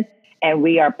expression and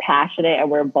we are passionate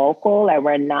and we're vocal and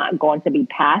we're not going to be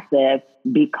passive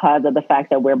because of the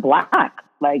fact that we're Black.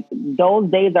 Like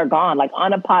those days are gone. Like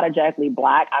unapologetically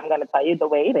Black, I'm going to tell you the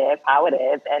way it is, how it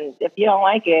is. And if you don't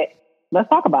like it, let's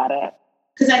talk about it.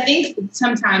 Because I think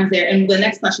sometimes and the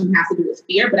next question has to do with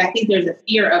fear, but I think there's a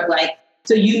fear of like,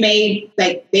 so they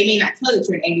may not tell you that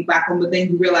you're an angry Black woman, but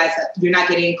then you realize that you're not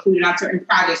getting included on certain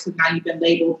projects, so now you've been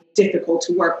labeled difficult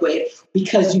to work with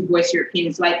because you voice your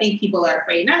opinion. So I think people are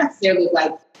afraid, not necessarily of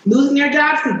like losing their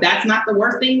jobs, because that's not the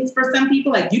worst thing for some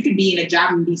people. Like you could be in a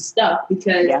job and be stuck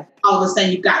because all of a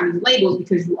sudden you've gotten these labels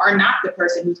because you are not the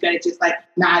person who's going to just like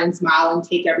nod and smile and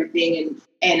take everything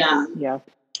and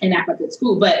act like it's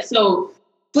cool. But so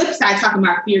flip side, talking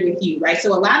about fear with you, right?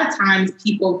 So a lot of times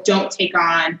people don't take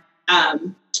on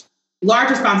large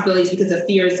responsibilities because of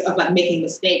fears of like making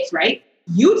mistakes, right?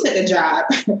 You took a job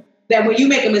that when you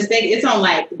make a mistake, it's on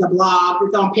like the blog,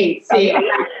 it's on page 6.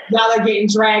 Y'all are getting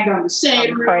dragged on the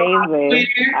shade room, crazy.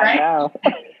 right? I know.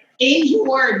 In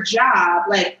your job,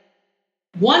 like,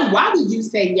 one, why did you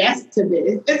say yes to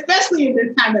this, especially in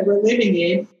this time that we're living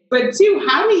in? But two,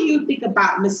 how do you think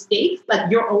about mistakes, like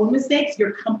your own mistakes,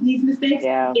 your company's mistakes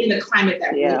in the climate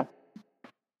that we're in?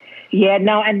 Yeah,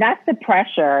 no, and that's the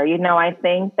pressure. I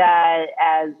think that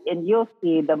and you'll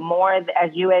see, the more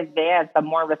as you advance, the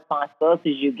more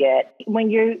responsibilities you get. When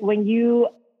you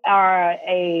are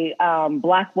a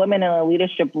Black woman in a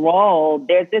leadership role,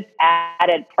 there's this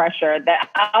added pressure that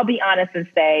I'll be honest and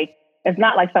say, it's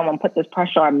not like someone put this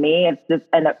pressure on me. It's just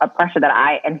a pressure that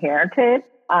I inherited.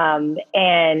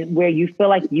 And where you feel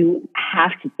like you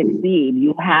have to succeed,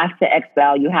 you have to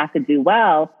excel, you have to do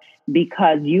well,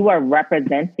 because you are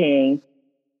representing,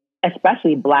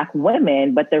 especially Black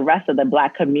women, but the rest of the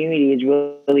Black community is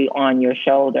really on your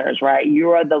shoulders, right?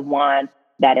 You're the one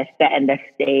that is setting the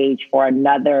stage for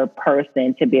another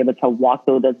person to be able to walk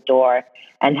through this door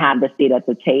and have the seat at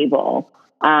the table.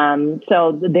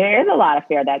 So there is a lot of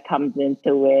fear that comes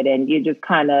into it, and you just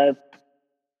kind of,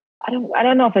 I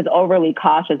don't know if it's overly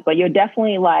cautious, but you're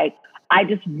definitely like, I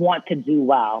just want to do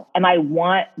well. And I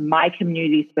want my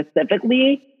community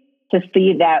specifically to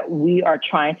see that we are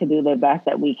trying to do the best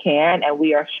that we can, and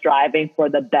we are striving for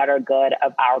the better good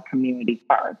of our community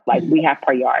first. Like we have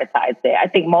prioritized it. I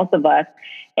think most of us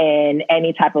in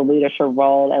any type of leadership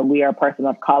role, and we are a person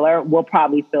of color, will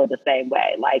probably feel the same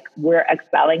way. Like we're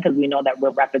excelling because we know that we're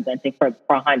representing for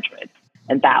hundreds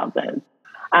and thousands.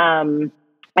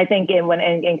 I think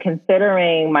in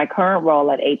considering my current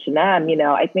role at H&M,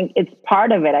 I think it's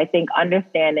part of it. I think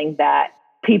understanding that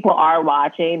people are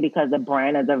watching because the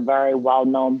brand is a very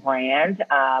well-known brand.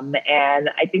 And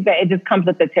I think that it just comes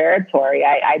with the territory.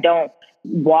 I don't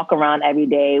walk around every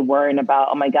day worrying about,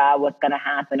 oh my God, what's going to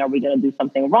happen? Are we going to do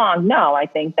something wrong? No, I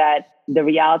think that the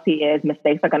reality is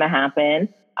mistakes are going to happen.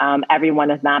 Everyone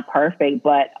is not perfect,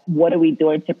 but what are we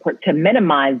doing to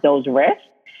minimize those risks?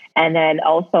 And then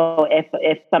also,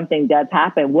 if something does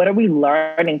happen, what are we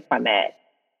learning from it?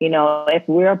 If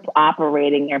we're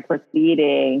operating and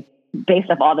proceeding based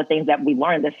off all the things that we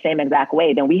learned the same exact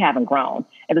way, then we haven't grown.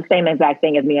 And the same exact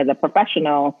thing as me as a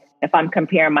professional. if I'm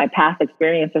comparing my past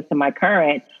experiences to my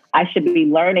current, I should be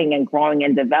learning and growing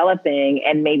and developing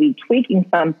and maybe tweaking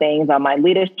some things on my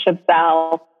leadership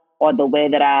style or the way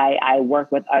that I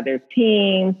work with other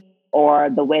teams or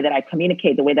the way that I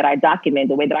communicate, the way that I document,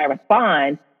 the way that I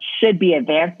respond should be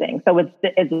advancing. So it's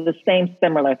the same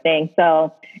similar thing.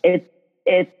 So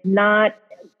it's not,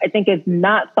 I think it's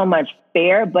not so much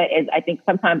fair, but I think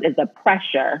sometimes it's a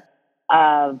pressure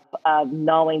of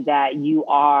knowing that you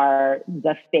are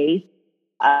the face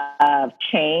of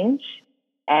change.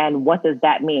 And what does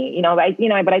that mean?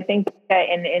 But I think that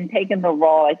in taking the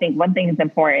role, I think one thing that's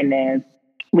important is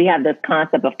we have this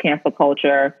concept of cancel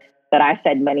culture that I've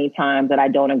said many times that I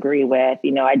don't agree with.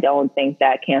 I don't think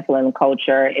that canceling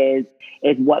culture is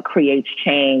what creates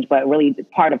change, but really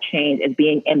part of change is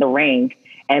being in the ring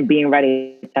and being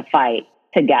ready to fight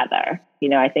together.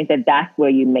 I think that that's where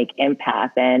you make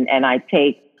impact. And I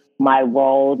take my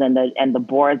roles and the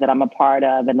boards that I'm a part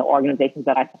of and the organizations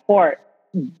that I support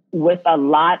with a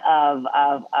lot of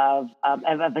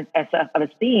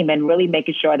esteem and really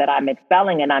making sure that I'm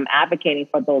excelling and I'm advocating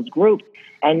for those groups.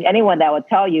 And anyone that will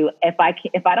tell you, if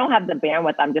I don't have the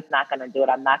bandwidth, I'm just not going to do it.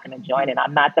 I'm not going to join it.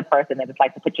 I'm not the person that just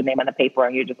likes to put your name on the paper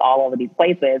and you're just all over these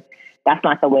places. That's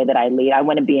not the way that I lead. I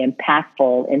want to be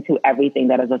impactful into everything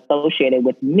that is associated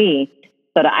with me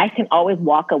so that I can always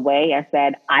walk away and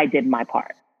said, I did my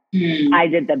part. I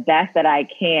did the best that I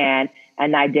can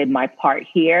and I did my part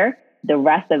here. The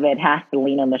rest of it has to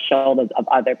lean on the shoulders of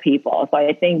other people. So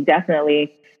I think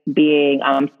definitely being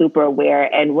super aware.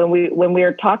 And when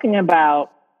we're talking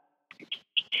about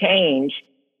change,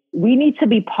 we need to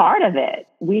be part of it.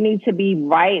 We need to be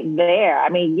right there. I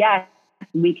mean, yes,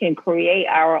 we can create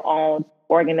our own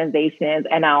organizations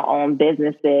and our own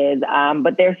businesses,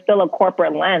 but there's still a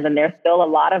corporate lens, and there's still a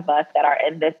lot of us that are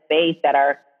in this space that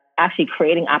are actually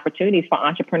creating opportunities for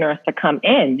entrepreneurs to come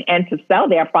in and to sell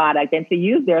their product and to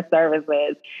use their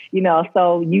services,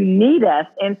 so you need us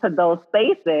into those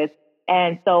spaces.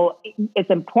 And so it's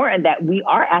important that we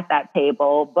are at that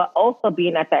table, but also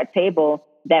being at that table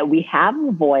that we have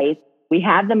a voice, we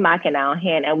have the mic in our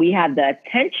hand, and we have the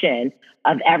attention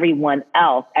of everyone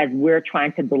else as we're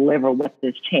trying to deliver what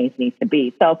this change needs to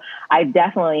be. So I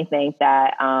definitely think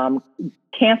that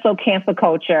cancel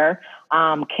culture,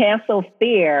 cancel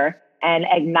fear, and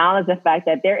acknowledge the fact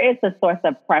that there is a source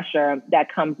of pressure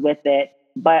that comes with it,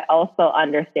 but also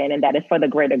understanding that it's for the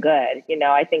greater good.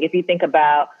 I think if you think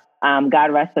about,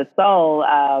 God rest his soul,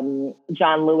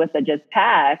 John Lewis that just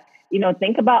passed,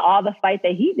 think about all the fight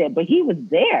that he did, but he was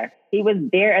there. He was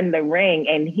there in the ring,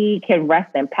 and he can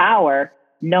rest in power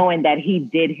knowing that he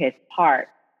did his part.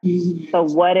 Mm-hmm. So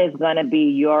what is going to be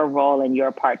your role and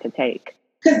your part to take?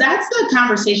 Because that's the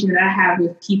conversation that I have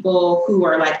with people who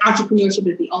are like, entrepreneurship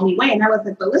is the only way. And I was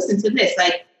like, but listen to this.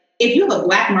 Like, if you have a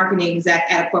Black marketing exec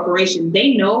at a corporation,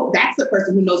 they know that's the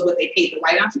person who knows what they pay the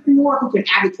white entrepreneur, who can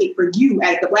advocate for you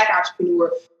as the Black entrepreneur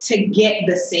to get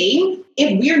the same.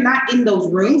 If we're not in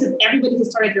those rooms, if everybody has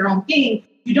started their own thing,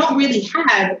 you don't really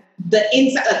have the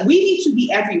insight. Like, we need to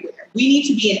be everywhere. We need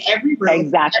to be in every room,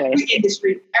 exactly. Every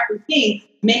industry, everything,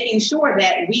 making sure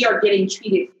that we are getting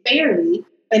treated fairly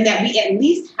and that we at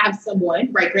least have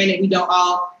someone, right? Granted, we don't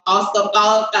all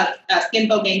skin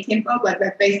folk and kin folk, like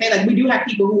they say, like we do have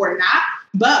people who are not,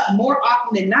 but more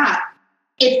often than not,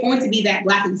 it's going to be that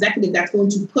Black executive that's going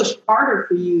to push harder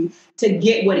for you to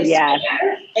get what is fair.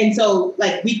 And so,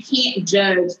 like, we can't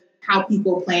judge how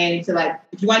people plan to, like,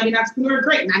 if you want to be an entrepreneur,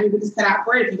 great. Not everybody's cut out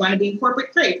for it. If you want to be in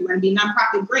corporate, great. If you want to be a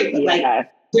nonprofit, great. But like,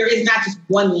 there is not just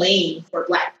one lane for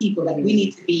Black people. Like, we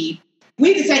need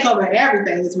to take over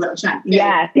everything is what I'm trying to do.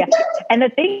 Yes. And the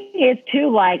thing is too,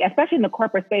 like, especially in the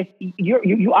corporate space,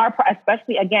 you are,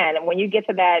 especially again, when you get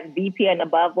to that VP and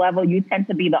above level, you tend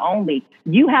to be the only,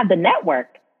 you have the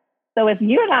network. So if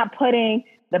you're not putting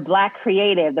the Black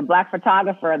creative, the Black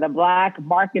photographer, the Black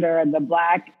marketer, the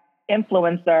Black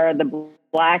influencer, the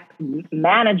Black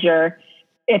manager,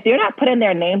 if they're not putting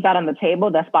their names out on the table,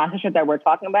 the sponsorship that we're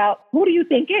talking about, who do you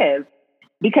think is?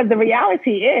 Because the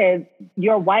reality is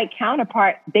your white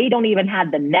counterpart, they don't even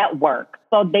have the network.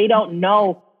 So they don't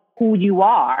know who you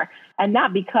are. And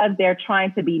not because they're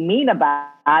trying to be mean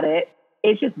about it.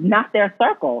 It's just not their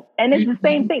circle. And it's the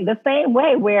same thing, the same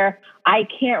way where I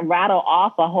can't rattle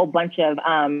off a whole bunch of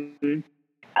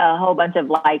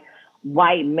like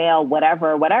white male,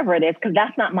 whatever it is, because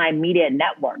that's not my immediate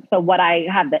network. So what I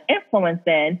have the influence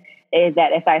in is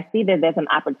that if I see that there's an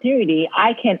opportunity,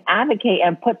 I can advocate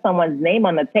and put someone's name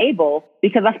on the table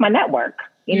because that's my network.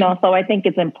 So I think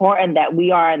it's important that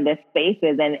we are in this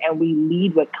spaces and we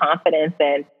lead with confidence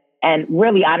and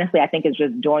really, honestly, I think it's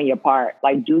just doing your part.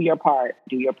 Like, do your part.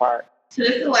 So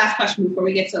this is the last question before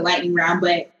we get to the lightning round.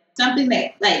 But something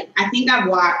that, like, I think I've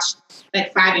watched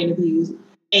like 5 interviews,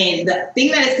 and the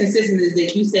thing that is consistent is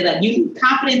that you said, like, you need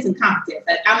confidence and competence.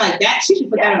 Like, I'm like, that she should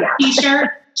put that on a t-shirt.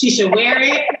 She should wear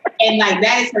it. And like,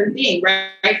 that is her thing,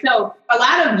 right? So a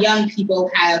lot of young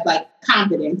people have like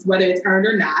confidence, whether it's earned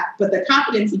or not, but the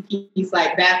competency piece,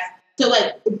 like that's, so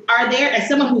like, are there, as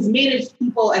someone who's managed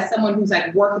people, as someone who's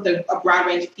like worked with a broad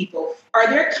range of people, are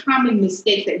there common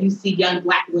mistakes that you see young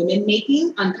Black women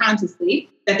making unconsciously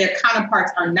that their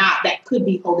counterparts are not, that could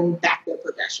be holding back their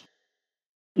progression?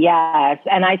 Yes,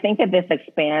 and I think that this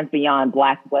expands beyond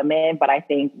Black women, but I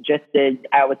think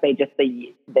I would say just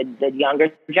the younger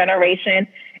generation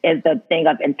is the thing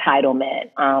of entitlement.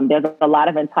 There's a lot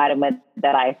of entitlement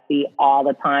that I see all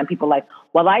the time. People like,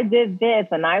 well, I did this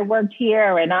and I worked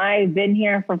here and I've been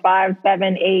here for 5,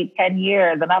 7, 8, 10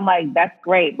 years. And I'm like, that's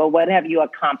great, but what have you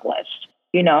accomplished?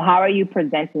 You know, how are you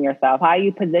presenting yourself? How are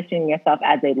you positioning yourself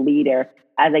as a leader,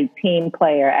 as a team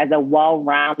player, as a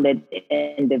well-rounded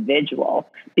individual?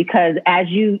 Because as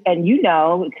you, and you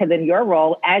know, because in your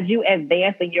role, as you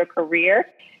advance in your career,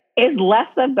 it's less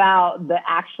about the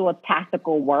actual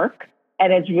tactical work.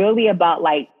 And it's really about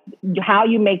like how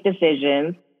you make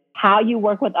decisions, how you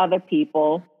work with other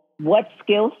people, what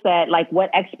skill set, like what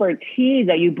expertise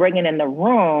are you bringing in the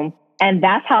room? And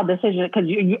that's how decisions, because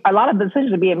a lot of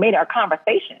decisions are being made are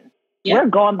conversations. Yeah. We're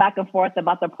going back and forth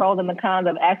about the pros and the cons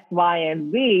of X, Y,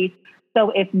 and Z.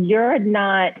 So if you're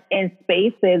not in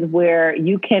spaces where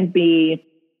you can be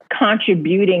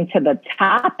contributing to the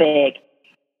topic,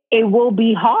 it will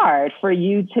be hard for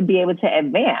you to be able to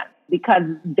advance because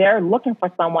they're looking for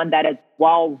someone that is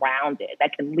well-rounded,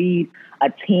 that can lead a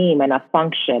team and a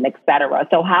function, et cetera.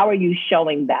 So how are you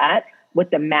showing that with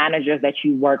the managers that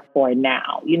you work for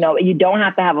now? You know, you don't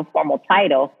have to have a formal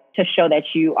title to show that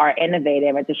you are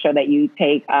innovative and to show that you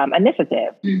take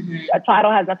initiative. Mm-hmm. A title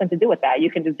has nothing to do with that.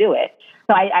 You can just do it.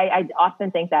 So I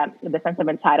often think that the sense of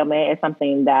entitlement is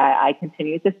something that I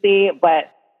continue to see.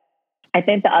 But I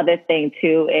think the other thing,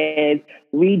 too, is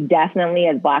we definitely,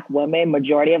 as Black women,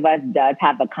 majority of us does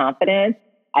have the confidence,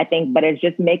 I think, but it's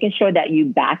just making sure that you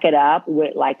back it up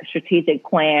with like a strategic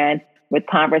plan, with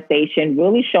conversation,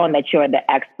 really showing that you're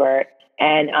the expert.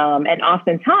 And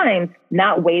oftentimes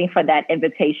not waiting for that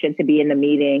invitation to be in the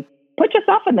meeting. Put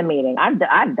yourself in the meeting. I've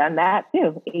done that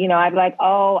too. You know, I'm like,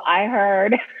 oh, I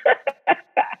heard.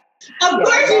 Of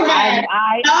course you have.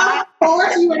 Of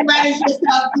course you invited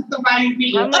yourself to somebody's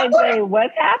meeting. I'm like, wait,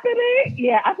 what's happening?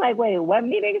 Yeah, I'm like, wait, what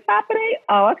meeting is happening?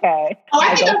 Oh, okay. Oh,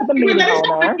 I think I'm free.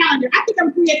 I think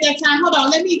I'm free at that time. Hold on,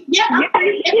 let me. Yeah, I'm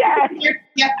free.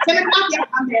 Yeah, 10 o'clock. Yeah,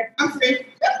 I'm there. I'm free.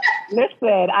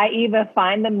 Listen, I either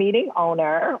find the meeting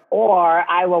owner or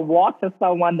I will walk to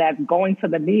someone that's going to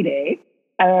the meeting,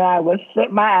 and I will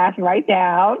sit my ass right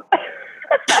down.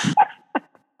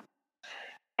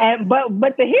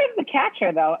 But here's the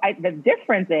catcher though. The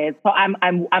difference is, so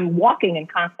I'm walking in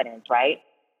confidence, right?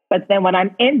 But then when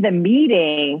I'm in the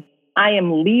meeting, I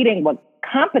am leading with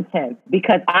competence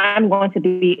because I'm going to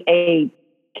be a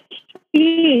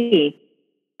key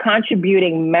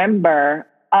contributing member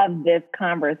of this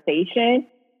conversation.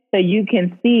 So you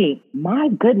can see, my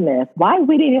goodness, why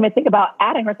we didn't even think about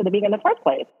adding her to the meeting in the first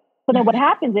place. So then what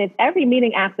happens is every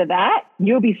meeting after that,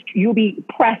 you'll be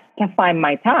pressed to find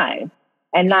my time.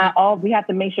 And not all, we have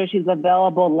to make sure she's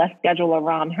available, let's schedule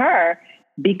around her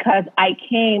because I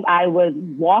was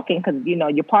walking because, you know,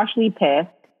 you're partially pissed.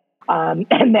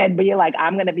 And then, but you're like,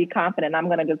 I'm going to be confident. I'm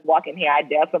going to just walk in here. I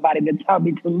dare somebody to tell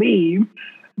me to leave.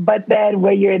 But then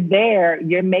when you're there,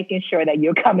 you're making sure that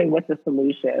you're coming with the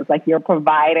solutions. Like you're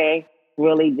providing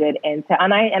really good intel.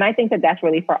 And I think that that's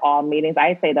really for all meetings.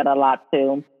 I say that a lot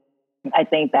too. I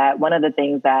think that one of the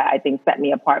things that I think set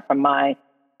me apart from my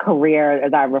career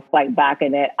as I reflect back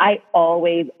in it, I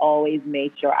always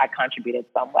made sure I contributed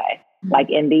some way. Like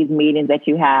in these meetings that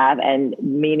you have, and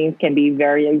meetings can be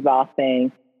very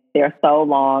exhausting. They're so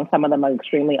long. Some of them are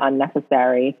extremely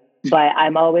unnecessary. But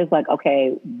I'm always like,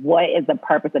 okay, what is the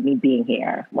purpose of me being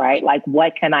here, right? Like,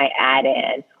 what can I add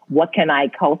in? What can I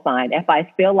co-sign? If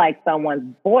I feel like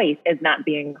someone's voice is not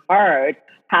being heard,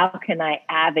 how can I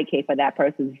advocate for that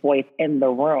person's voice in the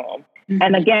room? Mm-hmm.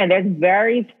 And again, there's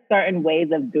very certain ways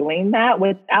of doing that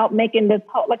without making this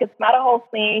whole, like, it's not a whole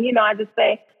scene. You know, I just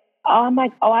say, I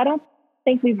don't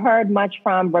think we've heard much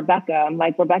from Rebecca. I'm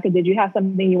like, Rebecca, did you have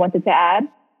something you wanted to add?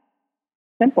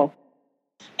 Simple.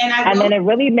 And then it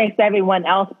really makes everyone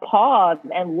else pause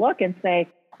and look and say,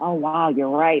 oh, wow, you're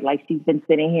right. Like, she's been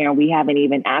sitting here and we haven't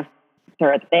even asked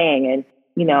her a thing. And,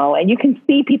 you know, and you can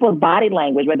see people's body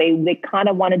language where they kind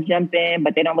of want to jump in,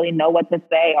 but they don't really know what to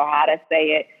say or how to say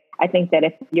it. I think that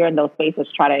if you're in those spaces,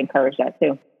 try to encourage that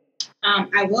too.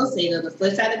 I will say though, the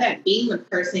flip side of that,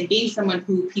 being someone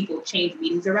who people change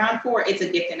meetings around for, it's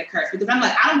a gift and a curse. Because I'm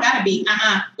like, I don't gotta be,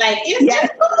 like it's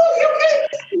just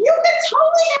you can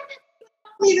totally have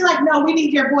like, no, we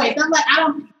need your voice. I'm like,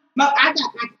 I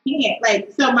can't.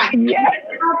 Like, so my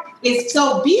is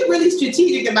so be really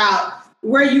strategic about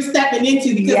where you stepping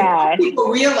into, because when people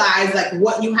realize like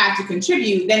what you have to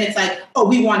contribute, then it's like, oh,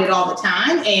 we want it all the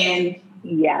time. And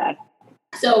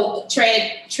so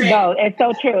tread. No, it's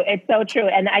so true. It's so true.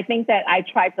 And I think that I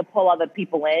try to pull other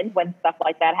people in when stuff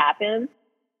like that happens.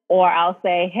 Or I'll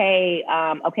say, hey,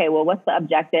 okay, well, what's the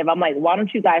objective? I'm like, why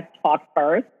don't you guys talk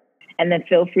first? And then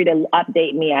feel free to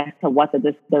update me as to what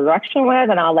the direction was.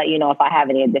 And I'll let you know if I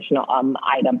have any additional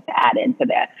items to add into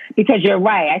that. Because you're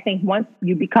right. I think once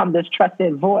you become this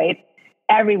trusted voice,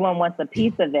 everyone wants a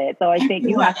piece of it. So I think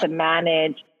you have to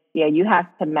manage your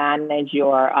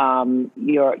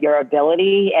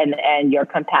ability and your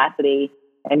capacity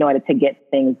in order to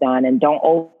get things done, and don't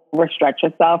overstretch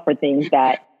yourself for things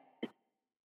that,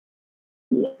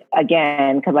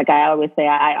 again, because like I always say,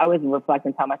 I always reflect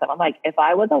and tell myself, I'm like, if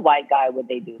I was a white guy, would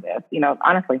they do this?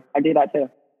 Honestly, I do that too.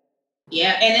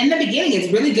 Yeah, and in the beginning,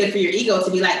 it's really good for your ego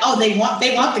to be like, oh, they want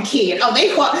the kid. Oh,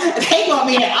 they want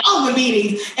me at all the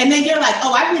meetings. And then you're like,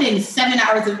 oh, I've been in 7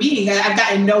 hours of meetings. I've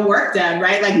gotten no work done,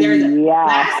 right? Like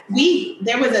last week,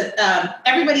 there was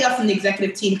everybody else in the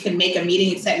executive team can make a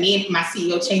meeting except me, and my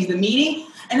CEO changed the meeting.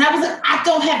 And I was like, I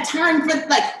don't have time for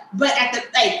but at the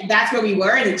that's where we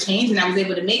were, and it changed, and I was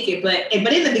able to make it. But in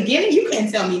the beginning, you couldn't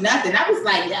tell me nothing. I was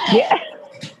like,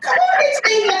 come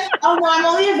on, oh no, I'm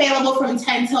only available from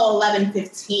 10 till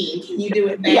 11:15. Can you do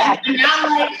it then? Yeah. And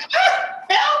I'm like,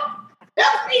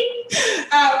 help me.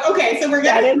 Okay, so we're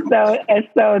gonna. It's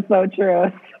so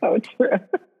true. So true.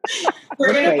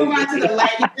 We're gonna move on to the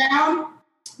lightning round.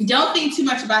 Don't think too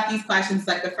much about these questions.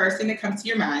 Like the first thing that comes to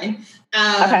your mind.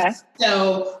 Okay.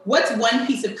 So, what's one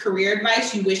piece of career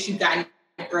advice you wish you'd gotten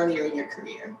earlier in your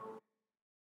career?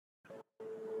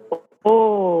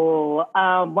 Oh,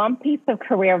 one piece of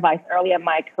career advice early in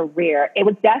my career, it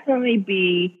would definitely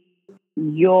be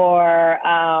your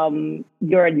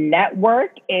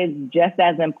network is just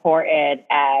as important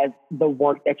as the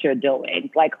work that you're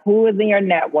doing. Like, who is in your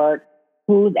network?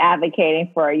 Who's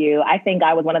advocating for you? I think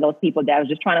I was one of those people that was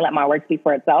just trying to let my work speak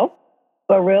for itself,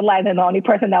 but realizing the only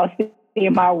person that was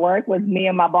seeing my work was me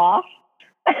and my boss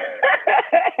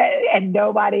and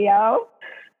nobody else.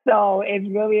 So it's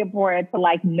really important to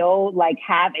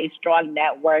have a strong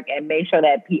network and make sure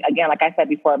that, again, like I said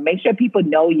before, make sure people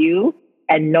know you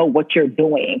and know what you're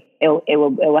doing. It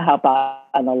will help out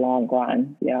in the long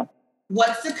run. Yeah.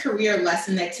 What's the career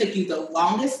lesson that took you the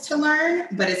longest to learn,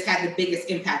 but has had the biggest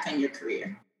impact on your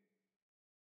career?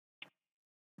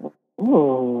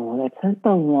 Ooh, that took the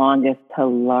longest to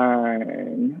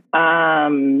learn.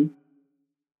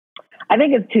 I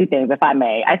think it's two things, if I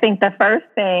may. I think the first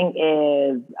thing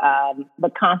is the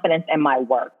confidence in my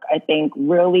work. I think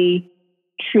really,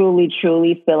 truly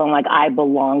feeling like I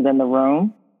belonged in the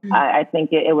room. Mm-hmm. I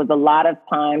think it was a lot of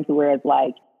times where it's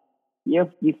like, you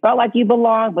felt like you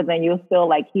belonged, but then you still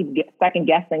like keep second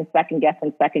guessing. But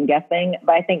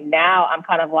I think now I'm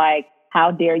kind of like, how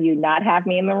dare you not have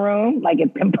me in the room? Like,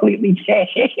 it's completely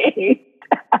changed.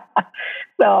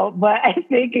 So, but I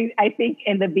think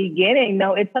in the beginning,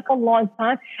 no, it took a long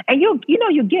time, and you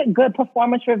get good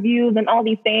performance reviews and all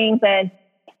these things, and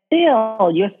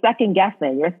still you're second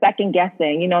guessing.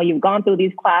 You've gone through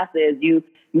these classes, you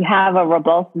have a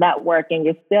robust network, and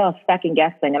you're still second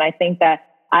guessing. And I think that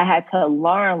I had to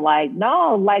learn,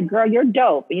 girl, you're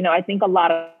dope. I think a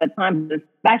lot of the times,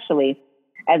 especially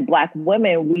as Black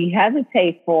women, we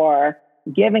hesitate for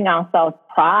giving ourselves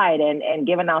pride and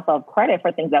giving ourselves credit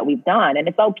for things that we've done. And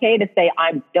it's okay to say,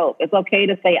 I'm dope. It's okay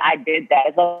to say, I did that.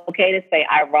 It's okay to say,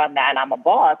 I run that and I'm a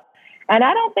boss. And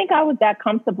I don't think I was that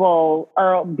comfortable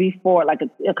before, like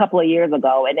a couple of years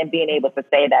ago, and then being able to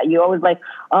say that. You always like,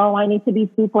 oh, I need to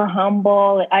be super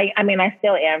humble. I mean, I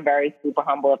still am very super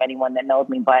humble, if anyone that knows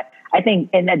me. But I think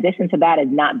in addition to that is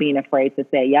not being afraid to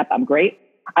say, yep, I'm great.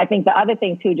 I think the other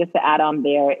thing, too, just to add on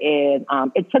there is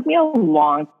it took me a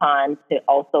long time to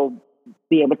also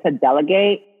be able to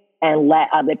delegate and let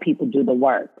other people do the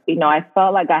work. I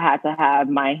felt like I had to have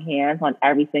my hands on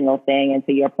every single thing. And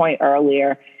to your point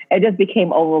earlier, it just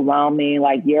became overwhelming.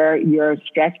 Like you're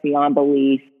stretched beyond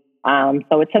belief.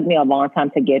 So it took me a long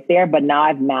time to get there, but now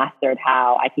I've mastered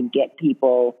how I can get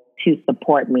people to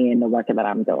support me in the work that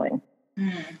I'm doing.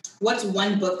 What's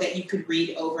one book that you could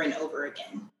read over and over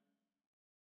again?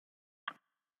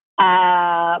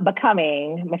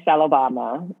 Becoming Michelle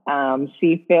Obama.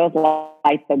 She feels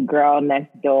like the girl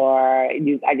next door.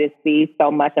 I just see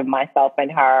so much of myself in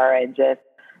her, and just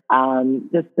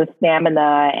just the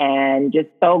stamina and just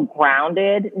so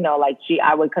grounded. Like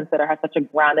I would consider her such a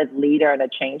grounded leader and a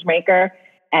change maker.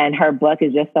 And her book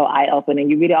is just so eye-opening.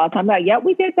 You read it all the time, like, yep,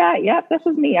 we did that. Yep, this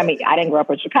was me. I mean, I didn't grow up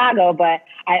in Chicago, but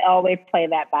I always play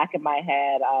that back in my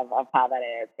head of how that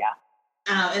is, yeah.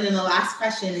 And then the last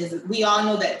question is, we all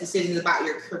know that decisions about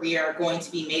your career are going to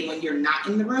be made when you're not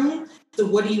in the room. So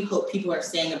what do you hope people are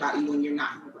saying about you when you're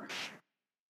not in the room?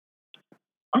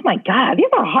 Oh my God,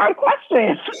 these are hard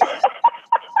questions.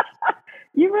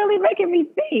 You're really making me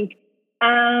think.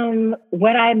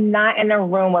 When I'm not in a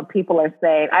room, what people are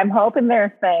saying, I'm hoping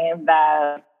they're saying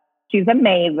that she's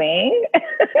amazing.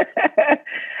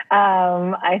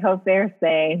 I hope they're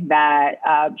saying that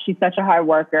she's such a hard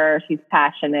worker. She's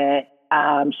passionate.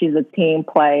 She's a team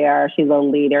player. She's a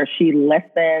leader. She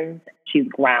listens. She's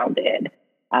grounded.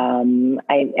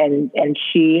 And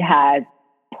she has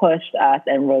pushed us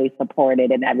and really supported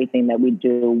in everything that we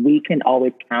do. We can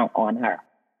always count on her.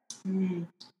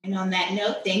 And on that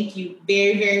note, thank you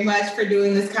very, very much for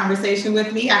doing this conversation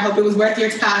with me. I hope it was worth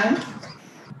your time.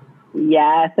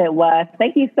 Yes, it was.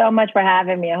 Thank you so much for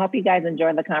having me. I hope you guys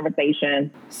enjoyed the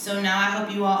conversation. So now I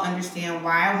hope you all understand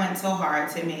why I went so hard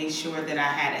to make sure that I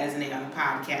had Esne on the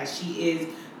podcast. She is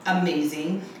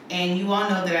amazing. And you all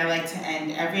know that I like to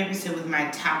end every episode with my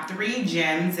top 3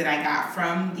 gems that I got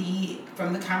from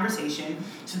the conversation.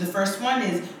 So the first one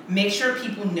is make sure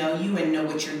people know you and know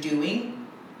what you're doing.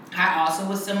 I also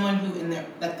was someone who in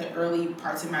the early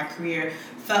parts of my career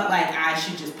felt like I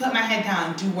should just put my head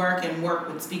down, do work, and work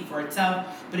would speak for itself.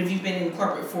 But if you've been in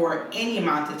corporate for any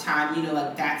amount of time,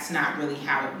 that's not really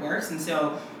how it works. And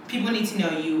so people need to know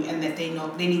you and that they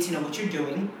need to know what you're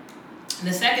doing. And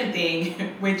the second thing,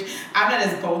 which I'm not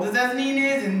as bold as Esne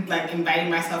is and inviting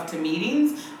myself to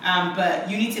meetings, but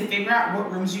you need to figure out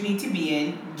what rooms you need to be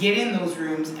in, get in those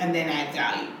rooms, and then add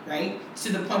value, right?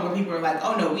 To the point where people are like,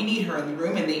 oh no, we need her in the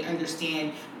room, and they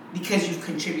understand because you've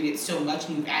contributed so much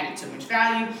and you've added so much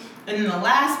value. And then the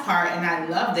last part, and I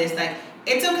love this,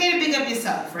 it's okay to big up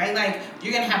yourself, right?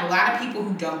 You're going to have a lot of people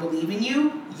who don't believe in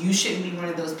you. You shouldn't be one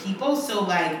of those people. So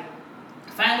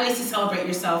find ways to celebrate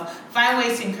yourself. Find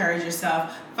ways to encourage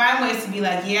yourself. Find ways to be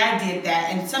like, yeah, I did that.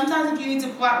 And sometimes if you need to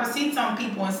pull out receipts on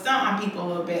people and stunt on people a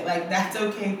little bit, that's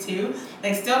okay too.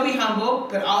 Still be humble,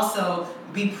 but also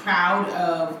be proud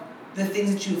of the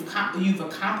things that you've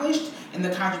accomplished and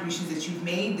the contributions that you've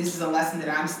made. This is a lesson that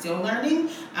I'm still learning.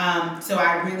 So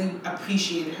I really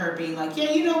appreciated her being like,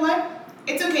 yeah, you know what?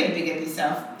 It's okay to big up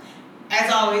yourself.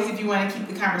 As always, if you want to keep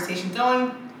the conversation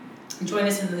going, join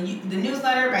us in the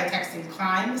newsletter by texting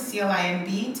CLIMB,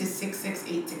 CLIMB, to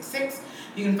 66866.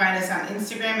 You can find us on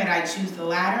Instagram at I Choose the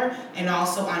Ladder and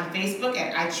also on Facebook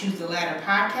at I Choose the Ladder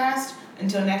Podcast.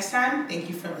 Until next time, thank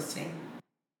you for listening.